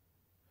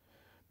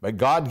 But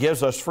God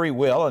gives us free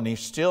will, and He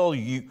still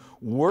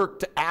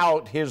worked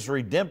out His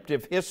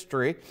redemptive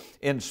history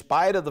in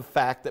spite of the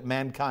fact that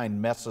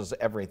mankind messes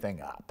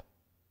everything up.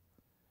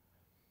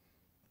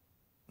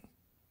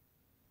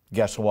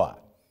 Guess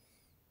what?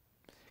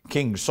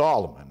 King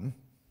Solomon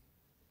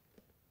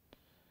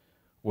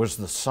was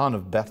the son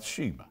of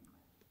Bathsheba.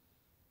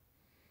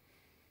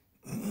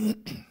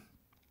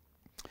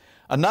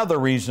 Another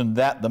reason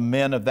that the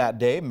men of that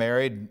day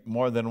married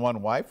more than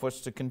one wife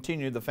was to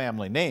continue the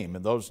family name.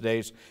 In those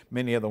days,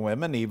 many of the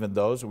women, even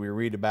those we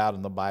read about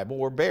in the Bible,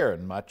 were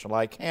barren, much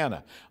like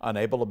Hannah,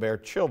 unable to bear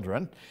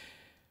children.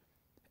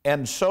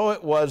 And so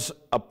it was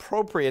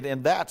appropriate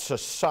in that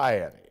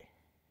society,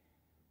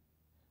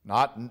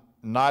 not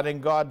in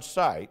God's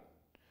sight,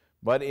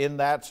 but in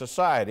that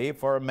society,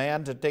 for a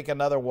man to take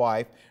another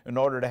wife in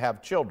order to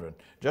have children.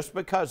 Just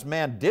because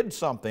man did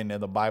something in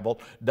the Bible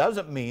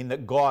doesn't mean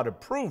that God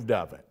approved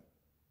of it.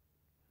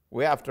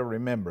 We have to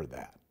remember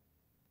that.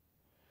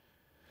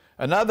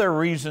 Another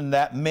reason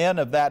that men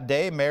of that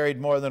day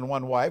married more than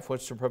one wife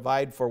was to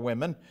provide for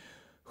women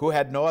who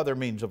had no other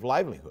means of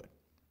livelihood.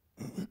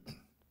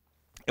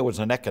 It was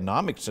an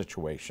economic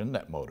situation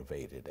that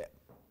motivated it.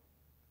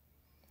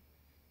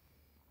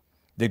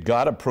 Did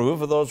God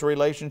approve of those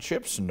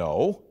relationships?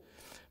 No.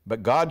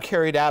 But God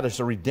carried out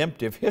His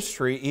redemptive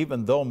history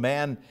even though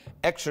man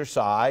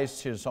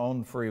exercised his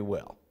own free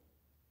will.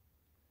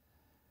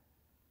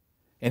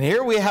 And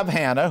here we have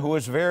Hannah, who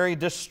is very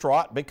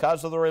distraught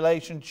because of the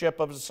relationship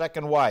of his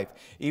second wife,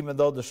 even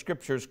though the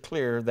Scripture is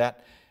clear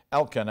that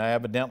Elkanah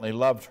evidently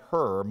loved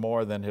her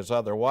more than his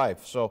other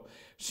wife. So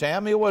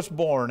Samuel was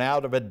born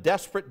out of a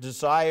desperate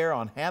desire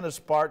on Hannah's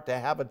part to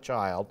have a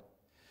child,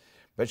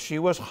 but she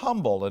was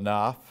humble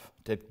enough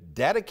to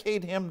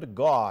dedicate him to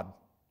God,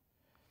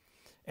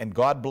 and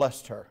God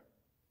blessed her.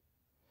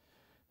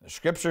 The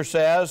Scripture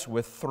says,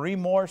 with 3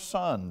 more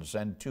sons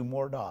and 2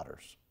 more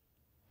daughters.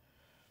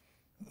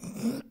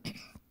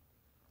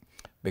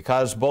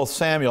 Because both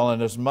Samuel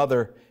and his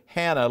mother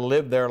Hannah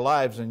lived their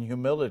lives in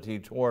humility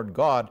toward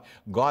God,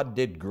 God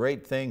did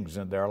great things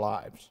in their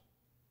lives.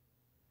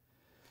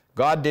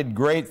 God did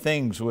great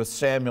things with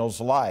Samuel's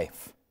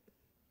life,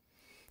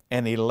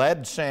 and He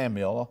led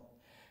Samuel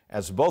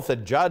as both a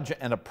judge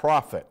and a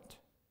prophet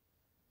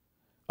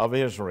of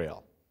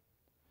Israel.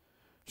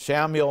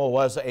 Samuel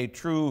was a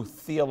true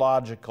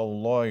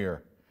theological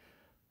lawyer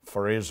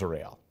for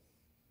Israel.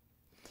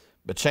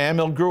 But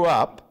Samuel grew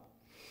up,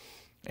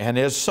 and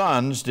his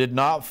sons did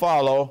not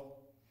follow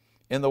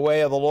in the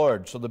way of the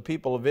Lord. So the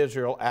people of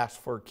Israel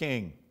asked for a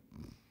king.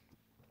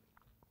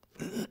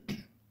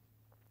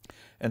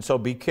 And so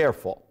be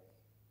careful.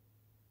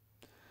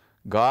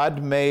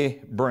 God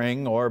may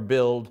bring or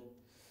build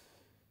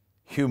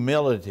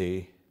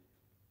humility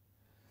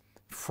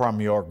from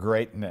your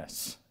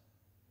greatness.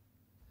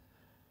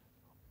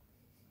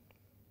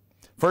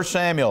 1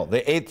 Samuel,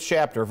 the 8th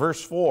chapter,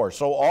 verse 4.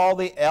 So all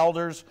the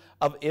elders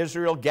of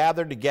Israel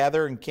gathered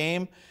together and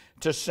came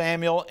to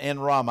Samuel in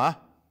Ramah.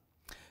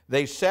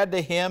 They said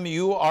to him,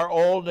 "You are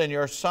old, and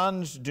your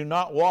sons do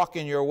not walk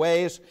in your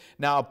ways.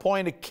 Now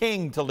appoint a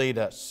king to lead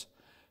us,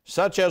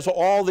 such as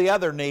all the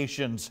other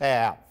nations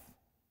have."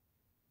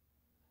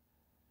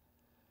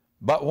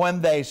 But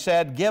when they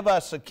said, "Give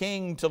us a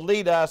king to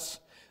lead us,"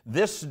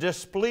 this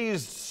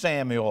displeased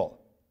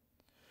Samuel.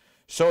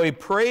 So he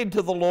prayed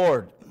to the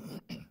Lord.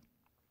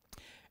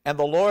 And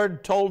the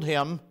Lord told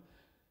him,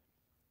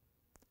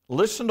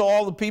 "Listen to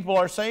all the people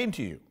are saying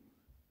to you.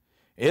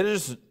 It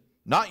is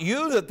not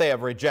you that they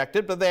have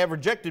rejected, but they have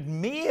rejected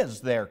me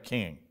as their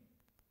king,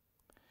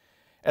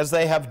 as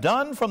they have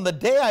done from the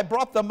day I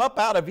brought them up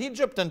out of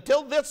Egypt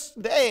until this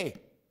day,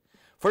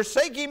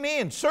 forsaking me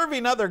and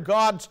serving other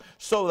gods,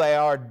 so they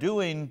are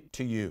doing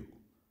to you.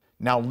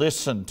 Now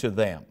listen to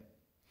them,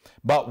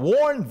 but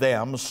warn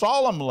them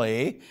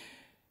solemnly,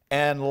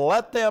 and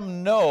let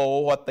them know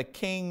what the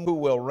king who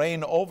will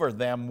reign over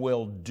them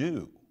will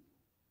do."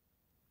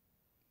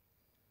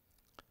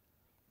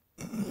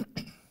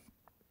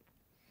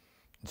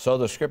 So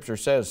the scripture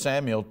says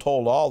Samuel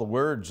told all the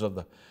words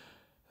that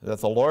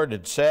the Lord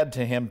had said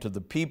to him to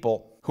the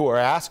people who are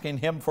asking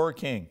him for a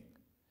king.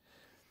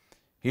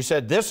 He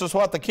said, "This is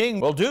what the king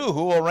will do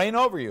who will reign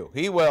over you.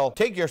 He will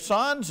take your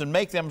sons and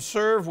make them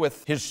serve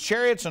with his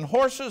chariots and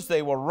horses.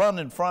 They will run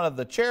in front of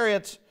the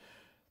chariots.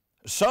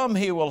 Some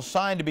he will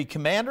assign to be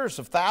commanders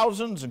of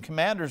thousands and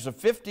commanders of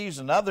fifties,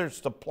 and others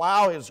to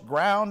plow his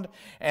ground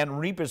and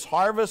reap his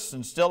harvests,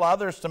 and still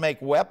others to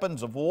make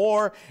weapons of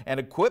war and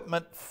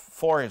equipment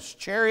for his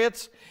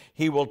chariots.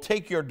 He will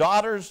take your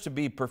daughters to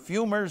be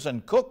perfumers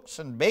and cooks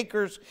and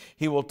bakers.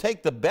 He will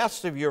take the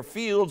best of your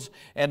fields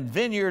and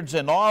vineyards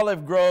and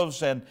olive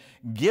groves and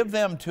give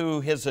them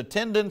to his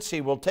attendants.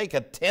 He will take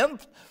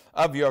 1/10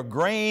 of your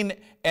grain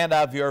and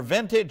of your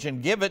vintage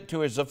and give it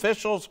to his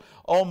officials."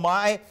 Oh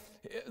my,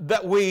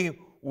 that he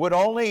would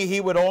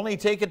only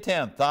take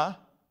 1/10, huh?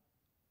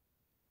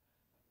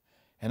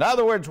 In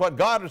other words, what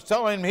God was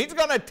telling him, he's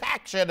going to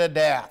tax you to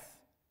death.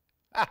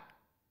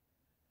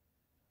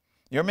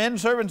 Your men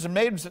servants and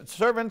maid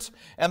servants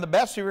and the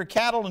best of your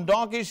cattle and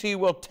donkeys he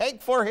will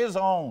take for his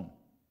own.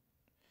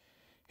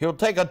 He'll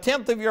take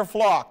 1/10 of your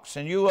flocks,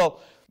 and you will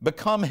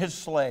become his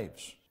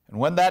slaves. And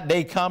when that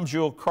day comes,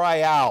 you'll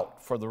cry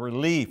out for the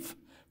relief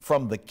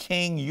from the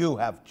king you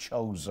have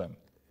chosen.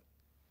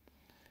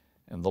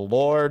 And the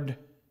Lord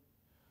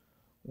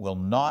will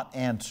not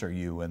answer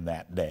you in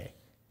that day.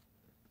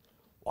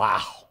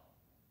 Wow.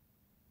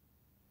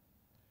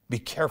 Be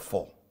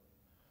careful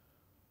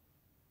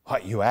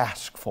what you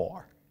ask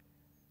for.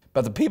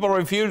 But the people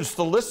refused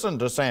to listen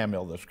to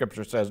Samuel, the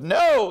scripture says.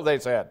 "No," they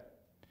said,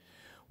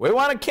 "we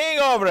want a king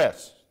over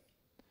us.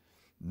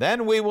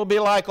 Then we will be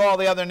like all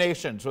the other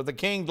nations, with a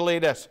king to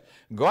lead us.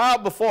 Go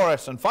out before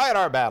us and fight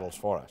our battles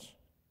for us."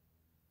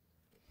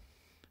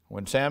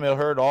 When Samuel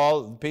heard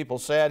all the people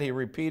said, he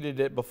repeated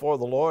it before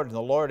the Lord, and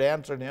the Lord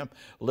answered him,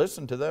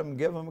 "Listen to them and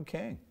give them a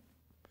king."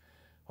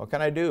 What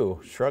can I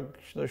do? Shrug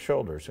their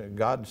shoulders.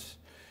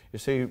 You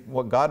see,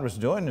 what God was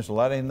doing is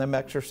letting them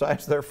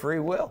exercise their free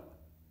will.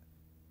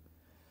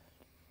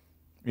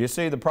 You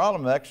see, the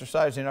problem with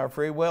exercising our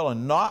free will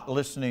and not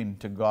listening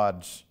to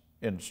God's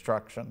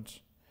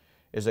instructions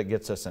is it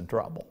gets us in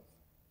trouble.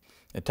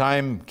 The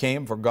time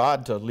came for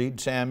God to lead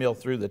Samuel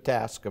through the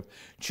task of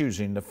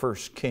choosing the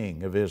first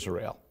king of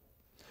Israel.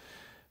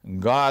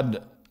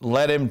 God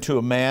led him to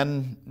a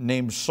man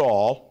named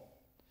Saul.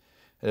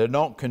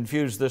 Don't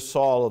confuse this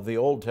Saul of the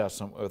Old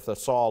Testament with the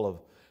Saul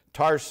of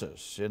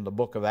Tarsus in the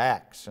book of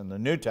Acts in the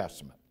New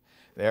Testament.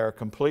 They are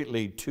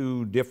completely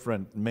two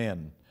different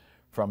men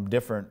from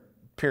different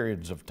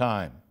periods of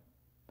time.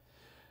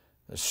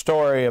 The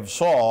story of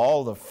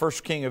Saul, the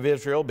first king of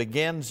Israel,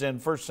 begins in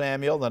 1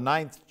 Samuel, the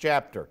 9th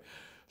chapter.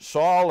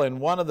 Saul and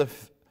one of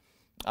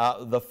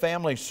the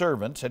family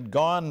servants had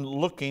gone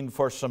looking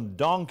for some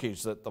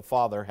donkeys that the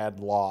father had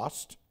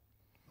lost.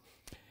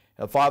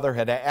 The father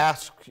had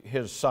asked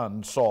his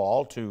son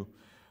Saul to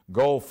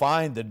go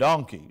find the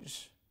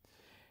donkeys.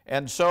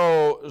 And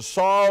so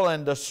Saul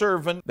and the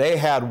servant, they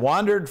had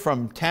wandered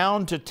from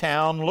town to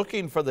town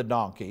looking for the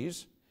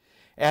donkeys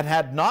and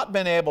had not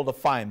been able to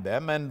find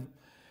them. And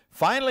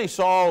finally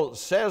Saul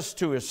says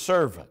to his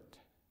servant,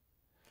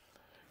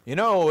 "You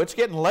know, it's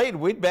getting late.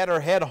 We'd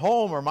better head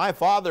home, or my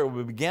father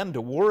will begin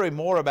to worry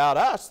more about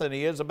us than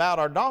he is about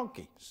our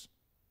donkeys."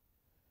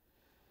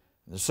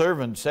 The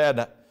servant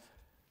said,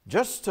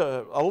 "Just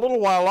a little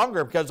while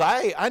longer, because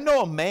I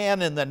know a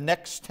man in the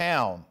next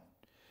town.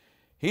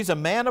 He's a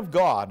man of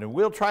God, and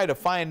we'll try to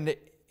find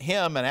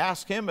him and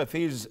ask him if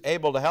he's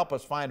able to help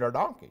us find our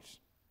donkeys."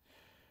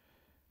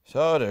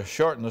 So to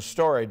shorten the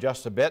story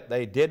just a bit,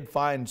 they did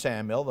find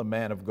Samuel, the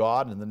man of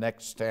God, in the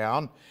next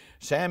town.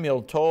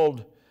 Samuel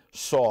told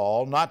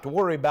Saul not to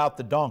worry about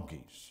the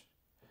donkeys.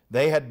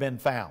 They had been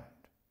found.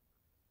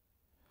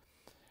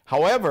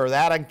 However,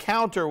 that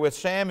encounter with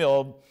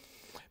Samuel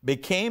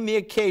became the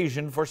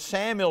occasion for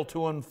Samuel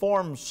to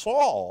inform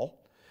Saul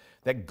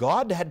that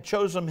God had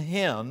chosen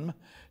him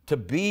to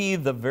be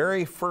the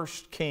very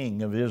first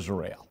king of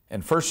Israel.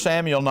 And 1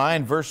 Samuel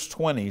 9 verse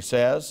 20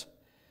 says,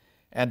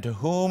 "And to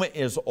whom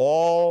is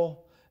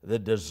all the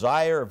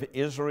desire of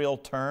Israel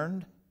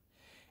turned,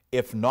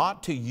 if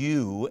not to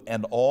you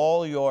and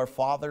all your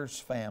father's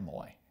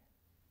family?"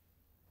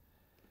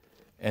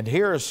 And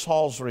here is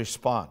Saul's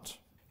response.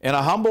 In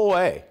a humble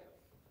way,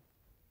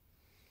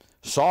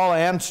 Saul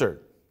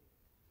answered,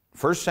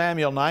 1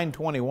 Samuel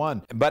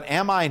 9:21, "But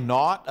am I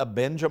not a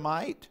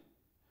Benjamite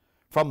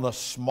from the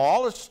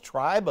smallest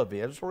tribe of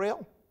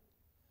Israel?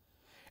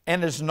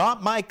 And is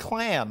not my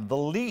clan the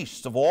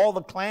least of all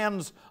the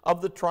clans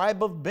of the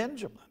tribe of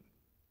Benjamin?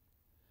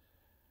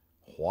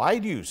 Why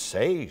do you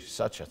say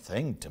such a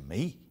thing to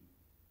me?"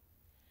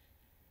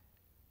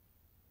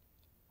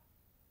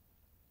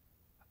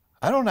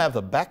 I don't have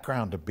the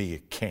background to be a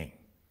king.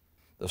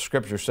 The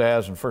scripture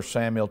says in 1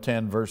 Samuel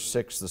 10 verse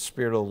 6, "The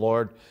Spirit of the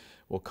Lord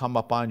will come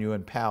upon you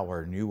in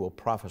power, and you will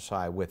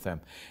prophesy with them,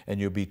 and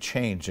you'll be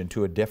changed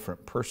into a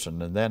different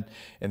person. And then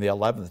in the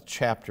 11th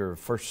chapter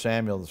of 1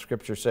 Samuel, the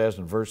scripture says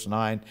in verse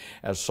 9,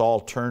 as Saul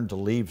turned to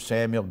leave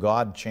Samuel,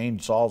 God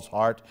changed Saul's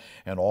heart,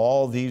 and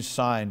all these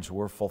signs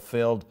were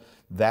fulfilled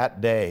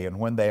that day. And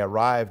when they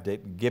arrived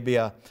at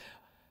Gibeah,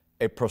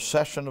 a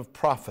procession of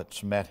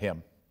prophets met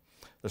him.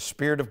 The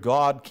Spirit of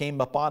God came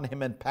upon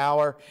him in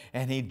power,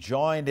 and he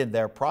joined in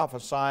their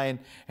prophesying.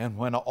 And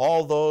when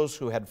all those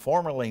who had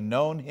formerly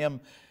known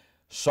him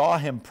saw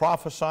him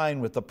prophesying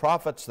with the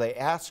prophets, they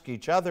asked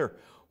each other,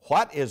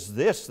 what is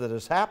this that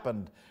has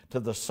happened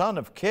to the son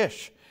of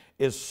Kish?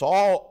 Is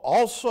Saul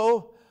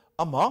also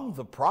among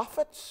the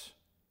prophets?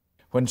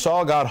 When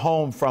Saul got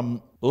home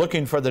from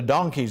looking for the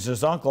donkeys,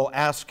 his uncle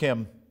asked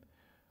him,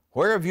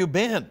 where have you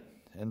been?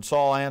 And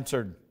Saul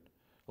answered,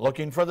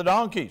 looking for the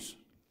donkeys.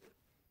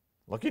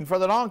 Looking for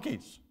the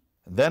donkeys.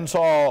 And then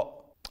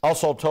Saul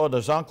also told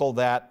his uncle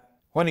that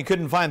when he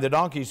couldn't find the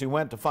donkeys, he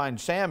went to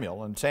find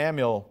Samuel. And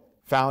Samuel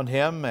found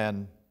him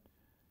and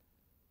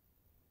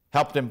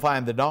helped him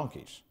find the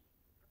donkeys.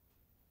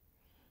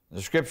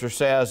 The scripture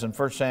says in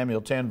 1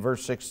 Samuel 10,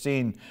 verse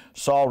 16,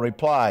 Saul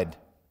replied,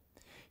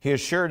 he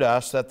assured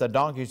us that the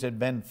donkeys had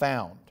been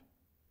found.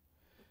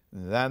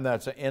 And then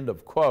that's the end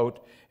of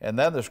quote. And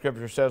then the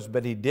scripture says,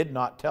 but he did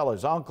not tell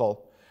his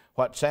uncle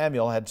what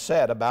Samuel had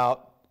said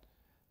about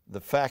the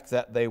fact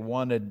that they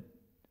wanted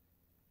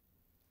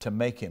to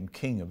make him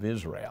king of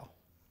Israel.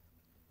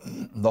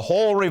 The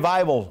whole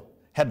revival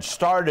had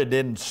started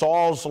in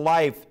Saul's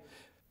life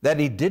that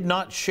he did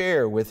not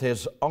share with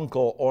his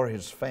uncle or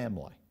his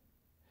family.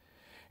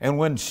 And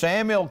when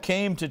Samuel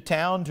came to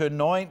town to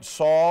anoint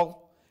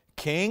Saul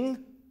king,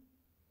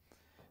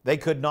 they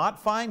could not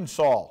find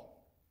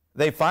Saul.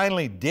 They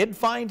finally did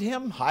find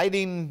him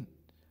hiding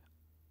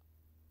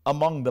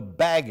among the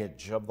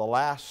baggage of the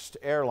last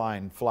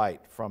airline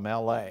flight from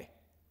L.A.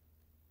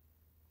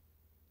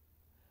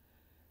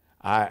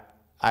 I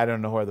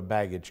don't know where the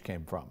baggage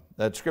came from.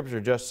 That scripture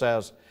just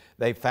says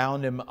they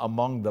found him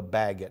among the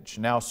baggage.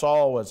 Now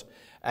Saul was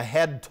a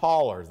head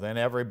taller than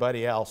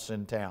everybody else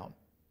in town.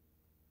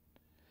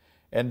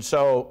 And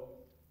so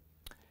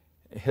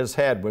his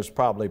head was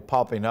probably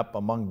popping up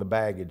among the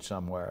baggage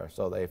somewhere,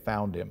 so they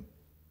found him.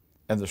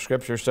 And the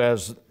scripture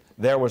says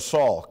there was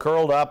Saul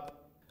curled up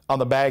on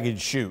the baggage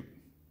chute,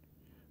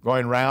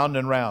 going round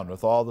and round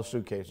with all the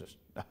suitcases.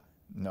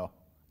 No,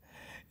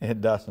 it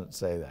doesn't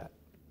say that.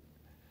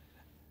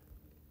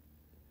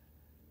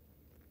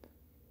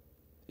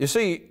 You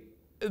see,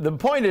 the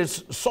point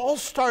is, Saul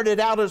started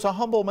out as a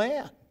humble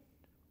man.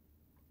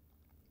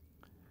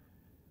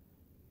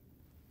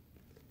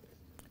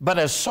 But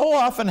as so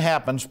often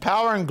happens,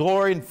 power and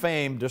glory and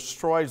fame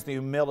destroys the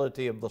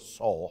humility of the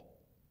soul.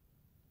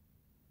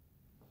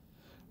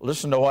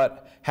 Listen to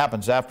what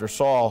happens after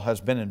Saul has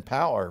been in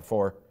power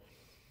for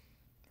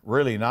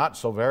really not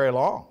so very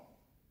long.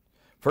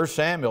 1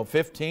 Samuel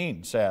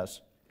 15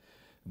 says,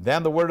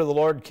 then the word of the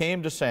Lord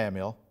came to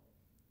Samuel,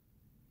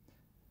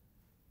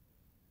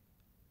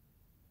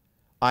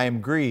 I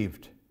am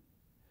grieved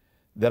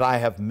that I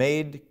have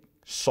made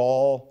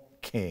Saul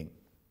king,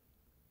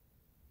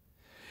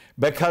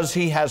 because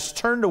he has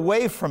turned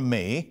away from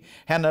me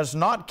and has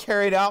not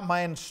carried out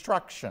my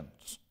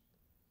instructions.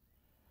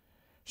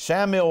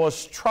 Samuel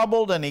was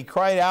troubled, and he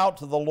cried out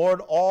to the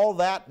Lord all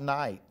that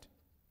night.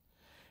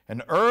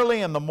 And early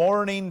in the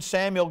morning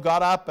Samuel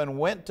got up and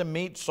went to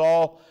meet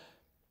Saul,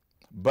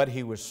 but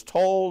he was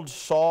told,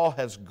 Saul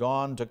has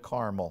gone to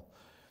Carmel.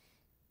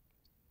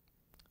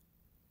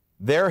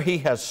 There he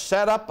has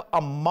set up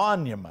a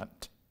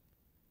monument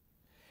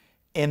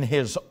in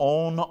his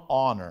own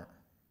honor.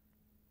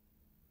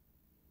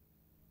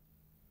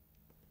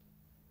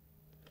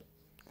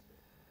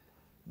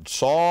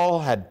 Saul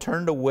had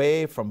turned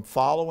away from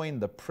following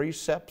the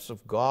precepts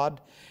of God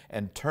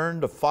and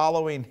turned to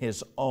following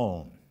his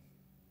own.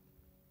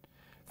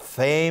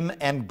 Fame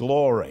and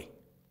glory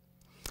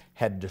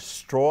had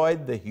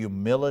destroyed the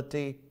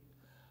humility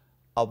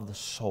of the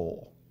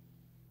soul.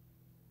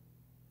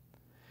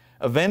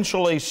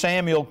 Eventually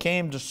Samuel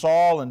came to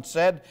Saul and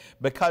said,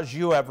 because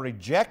you have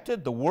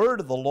rejected the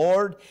word of the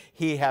Lord,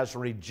 he has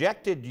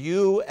rejected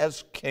you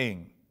as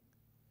king.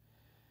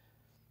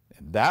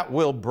 And that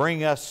will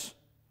bring us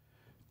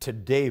to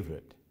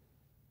David,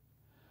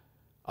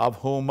 of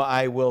whom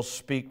I will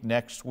speak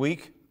next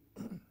week.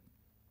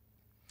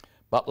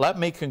 But let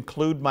me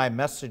conclude my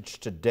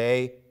message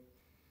today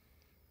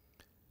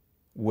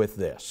with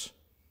this.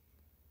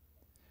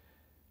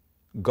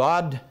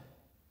 God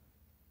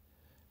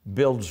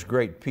builds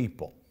great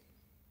people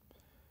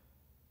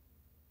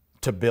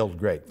to build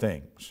great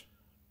things.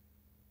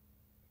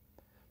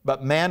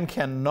 But man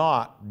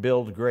cannot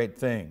build great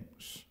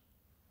things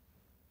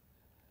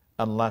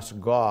unless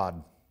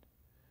God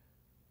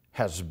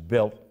has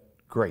built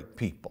great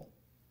people.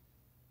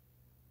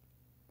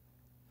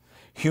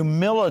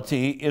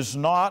 Humility is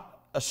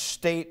not a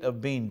state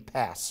of being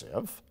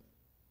passive.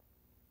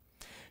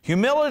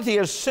 Humility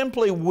is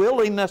simply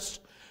willingness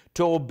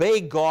to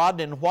obey God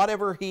in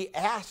whatever He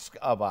asks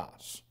of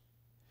us.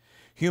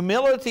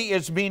 Humility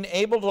is being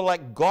able to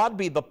let God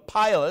be the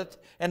pilot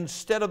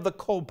instead of the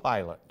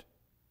co-pilot.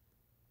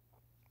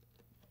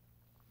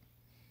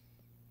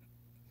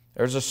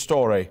 There's a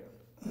story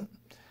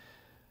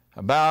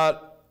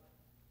about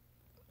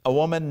a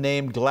woman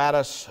named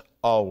Gladys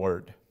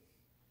Allward.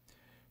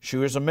 She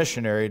was a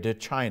missionary to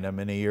China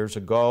many years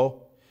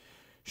ago.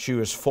 She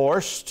was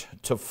forced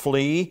to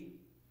flee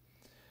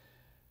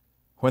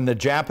when the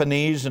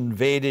Japanese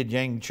invaded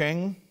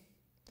Yangqing.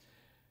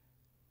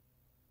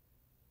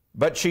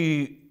 But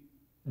she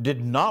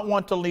did not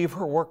want to leave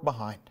her work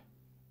behind.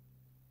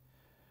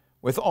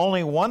 With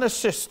only one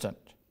assistant,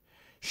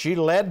 she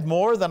led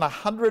more than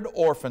 100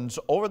 orphans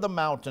over the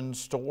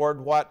mountains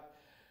toward what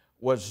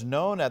was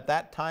known at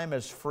that time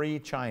as Free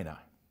China.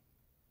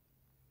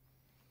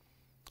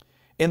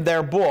 In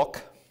their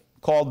book,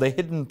 called The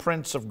Hidden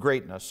Prince of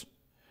Greatness,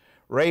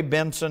 Ray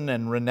Benson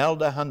and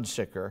Renelda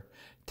Hunsicker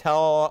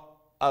tell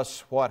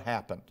us what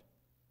happened.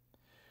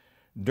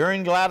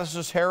 During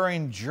Gladys's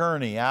harrowing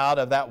journey out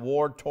of that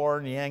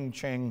war-torn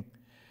Yangqing,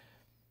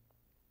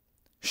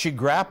 she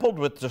grappled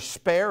with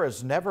despair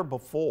as never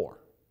before.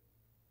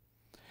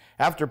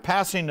 After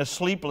passing a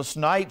sleepless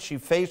night, she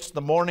faced the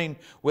morning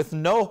with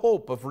no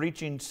hope of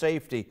reaching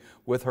safety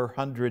with her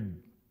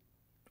 100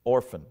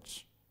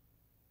 orphans.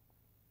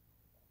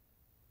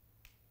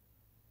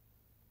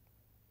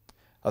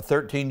 A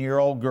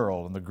 13-year-old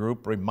girl in the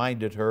group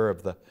reminded her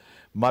of the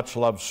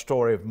much-loved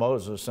story of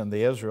Moses and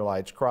the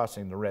Israelites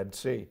crossing the Red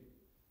Sea.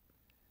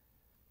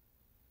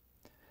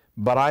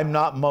 "But I'm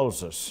not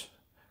Moses,"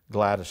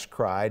 Gladys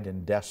cried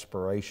in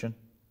desperation.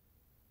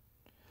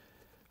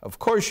 "Of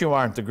course you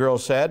aren't," the girl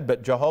said,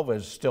 "but Jehovah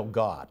is still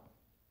God."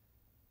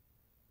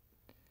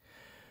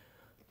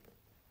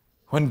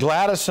 When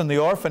Gladys and the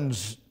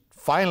orphans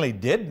finally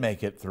did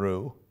make it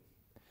through,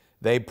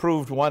 they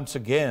proved once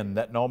again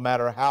that no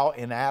matter how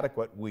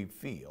inadequate we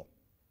feel,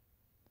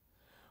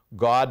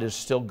 God is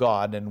still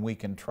God and we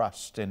can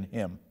trust in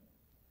Him.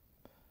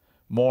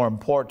 More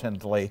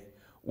importantly,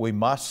 we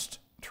must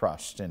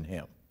trust in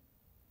Him.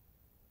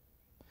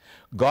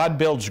 God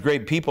builds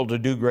great people to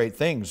do great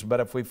things, but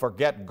if we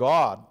forget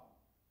God,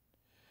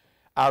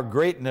 our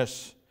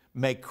greatness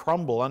may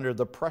crumble under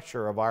the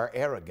pressure of our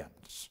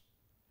arrogance,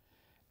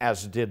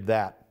 as did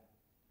that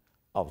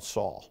of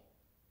Saul.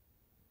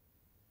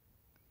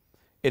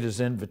 It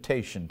is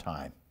invitation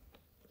time.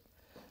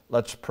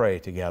 Let's pray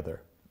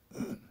together.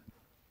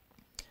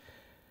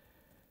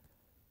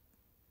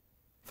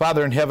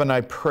 Father in heaven,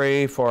 I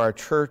pray for our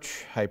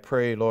church. I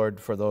pray, Lord,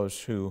 for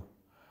those who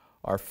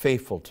are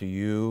faithful to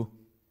you,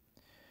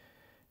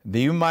 that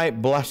you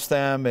might bless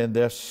them in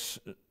this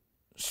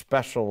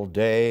special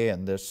day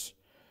and this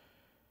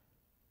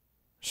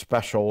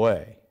special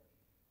way.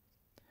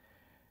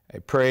 I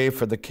pray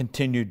for the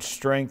continued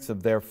strength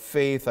of their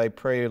faith. I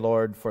pray,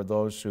 Lord, for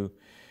those who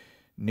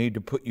need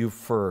to put you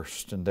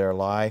first in their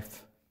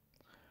life.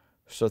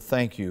 So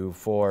thank you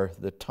for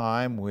the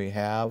time we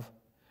have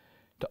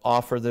to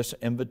offer this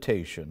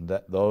invitation,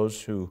 that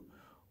those who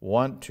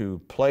want to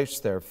place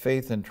their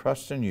faith and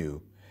trust in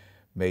you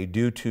may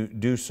do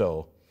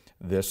so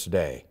this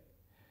day.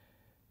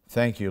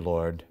 Thank you,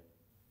 Lord,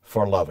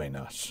 for loving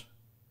us.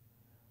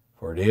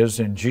 For it is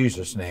in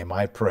Jesus' name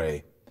I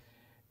pray.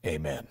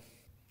 Amen.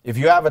 If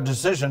you have a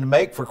decision to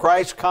make for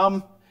Christ,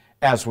 come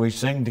as we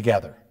sing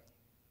together.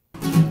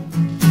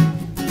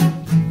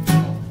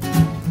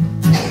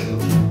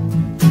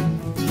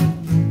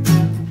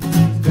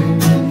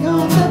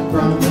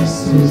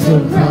 Promises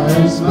of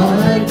Christ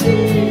my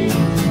King,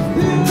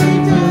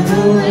 living down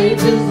the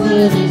ages,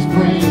 let His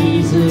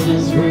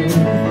praises ring.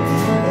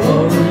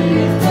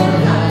 Glory in the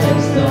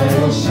highest, I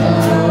will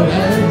shout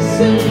and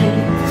sing,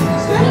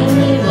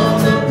 standing on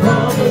the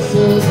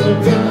promises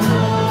of God.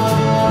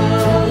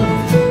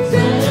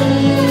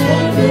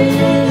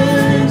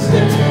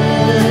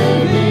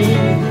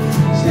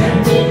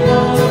 Standing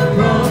on the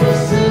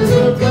promises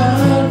of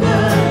God,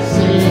 my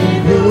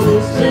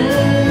Savior standing.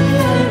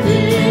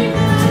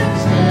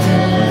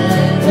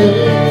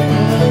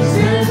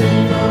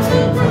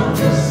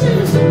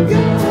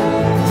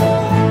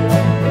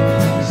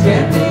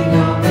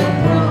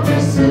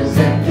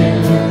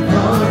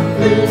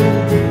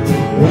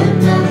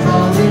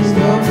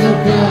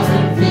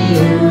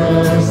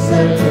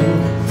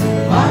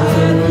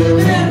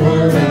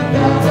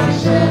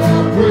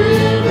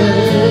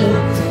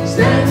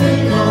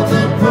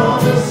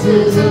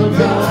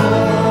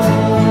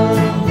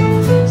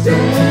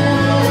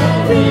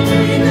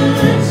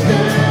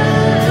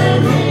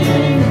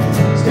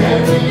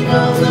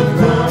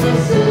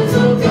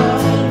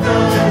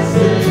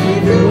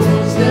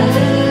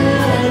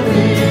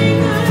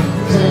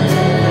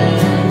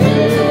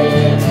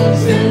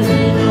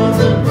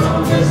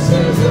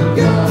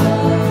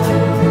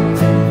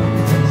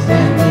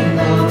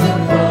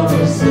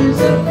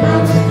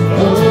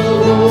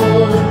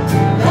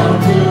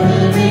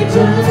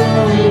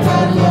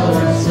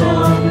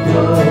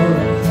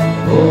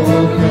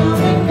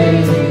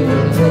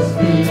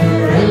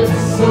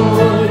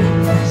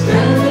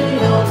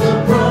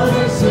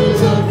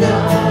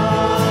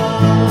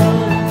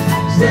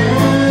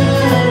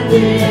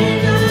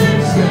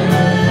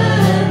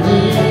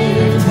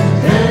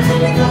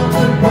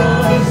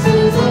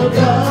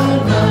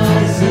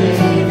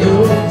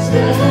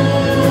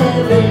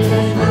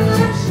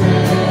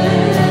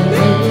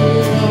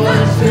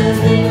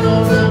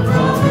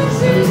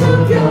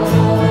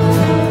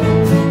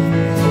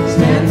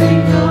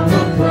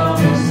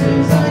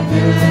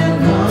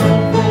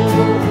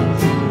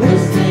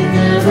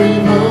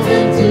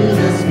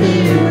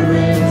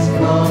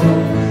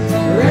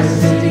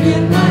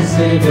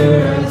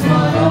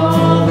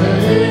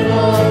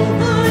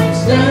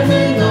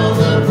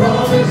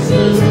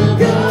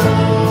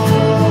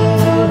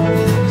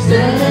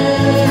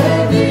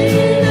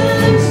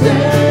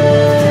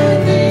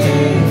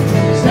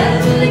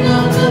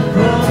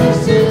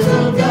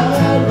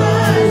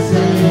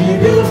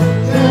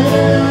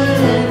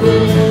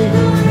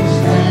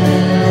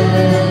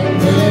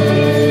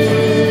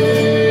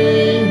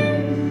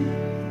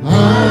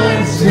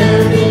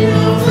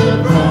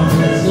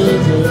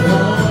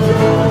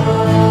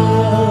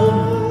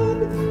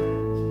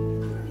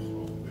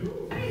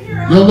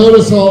 You'll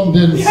notice Alton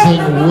didn't sing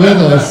with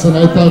us, and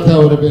I thought that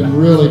would have been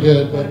really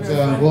good, but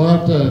we'll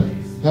have to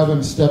have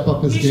him step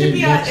up his He should game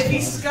be next if he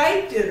time.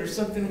 Skyped it or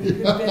something. He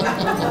could have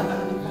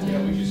been.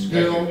 Yeah, we just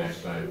schedule Bill,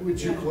 next time.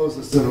 would you close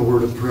us in a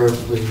word of prayer,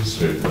 please?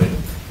 Certainly.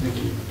 Thank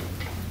you.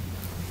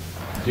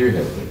 Dear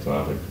Heavenly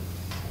Father,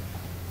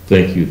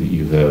 thank you that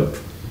you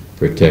have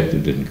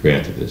protected and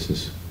granted us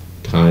this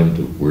time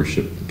to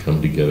worship and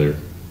come together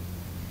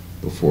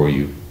before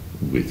you,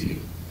 with you.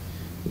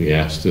 We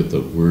ask that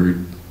the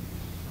word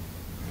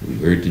we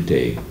heard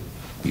today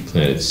be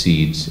planted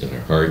seeds in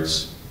our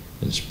hearts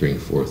and spring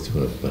forth to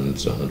an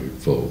abundance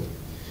 100-fold.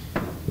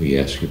 We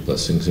ask your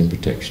blessings and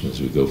protection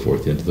as we go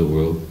forth into the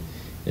world,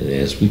 and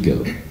as we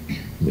go,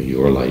 may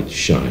your light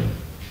shine.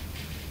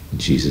 In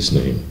Jesus'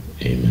 name,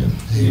 amen.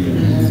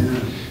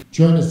 Amen.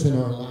 Join us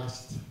in our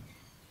last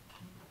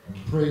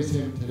praise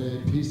hymn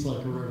today, Peace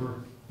Like a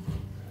River.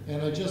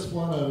 And I just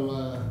want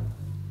to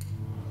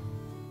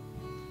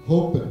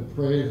hope and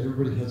pray that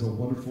everybody has a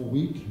wonderful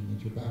week and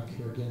that you're back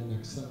here again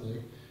next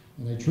Sunday.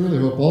 And I truly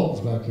hope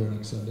Alton's back here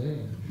next Sunday,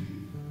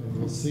 and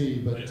we'll see.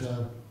 But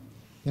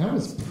that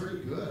was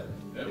pretty good.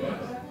 That was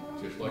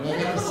just like He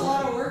put a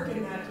lot of work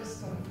in that.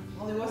 Just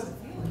well, he wasn't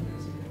feeling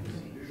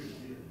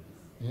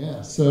it.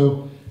 Yeah,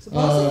 so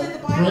Supposedly the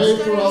Bible pray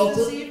for study is Alton.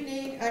 this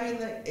evening. I mean,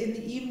 in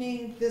the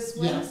evening this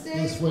Wednesday.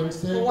 Yeah, this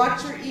Wednesday. But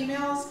watch your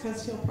emails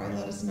because he'll probably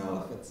let us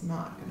know if it's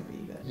not going to be.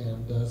 But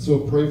And so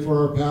pray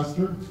for our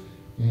pastor.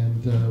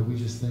 And we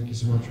just thank you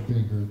so much for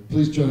being here.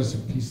 Please join us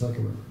in Peace Like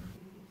a River.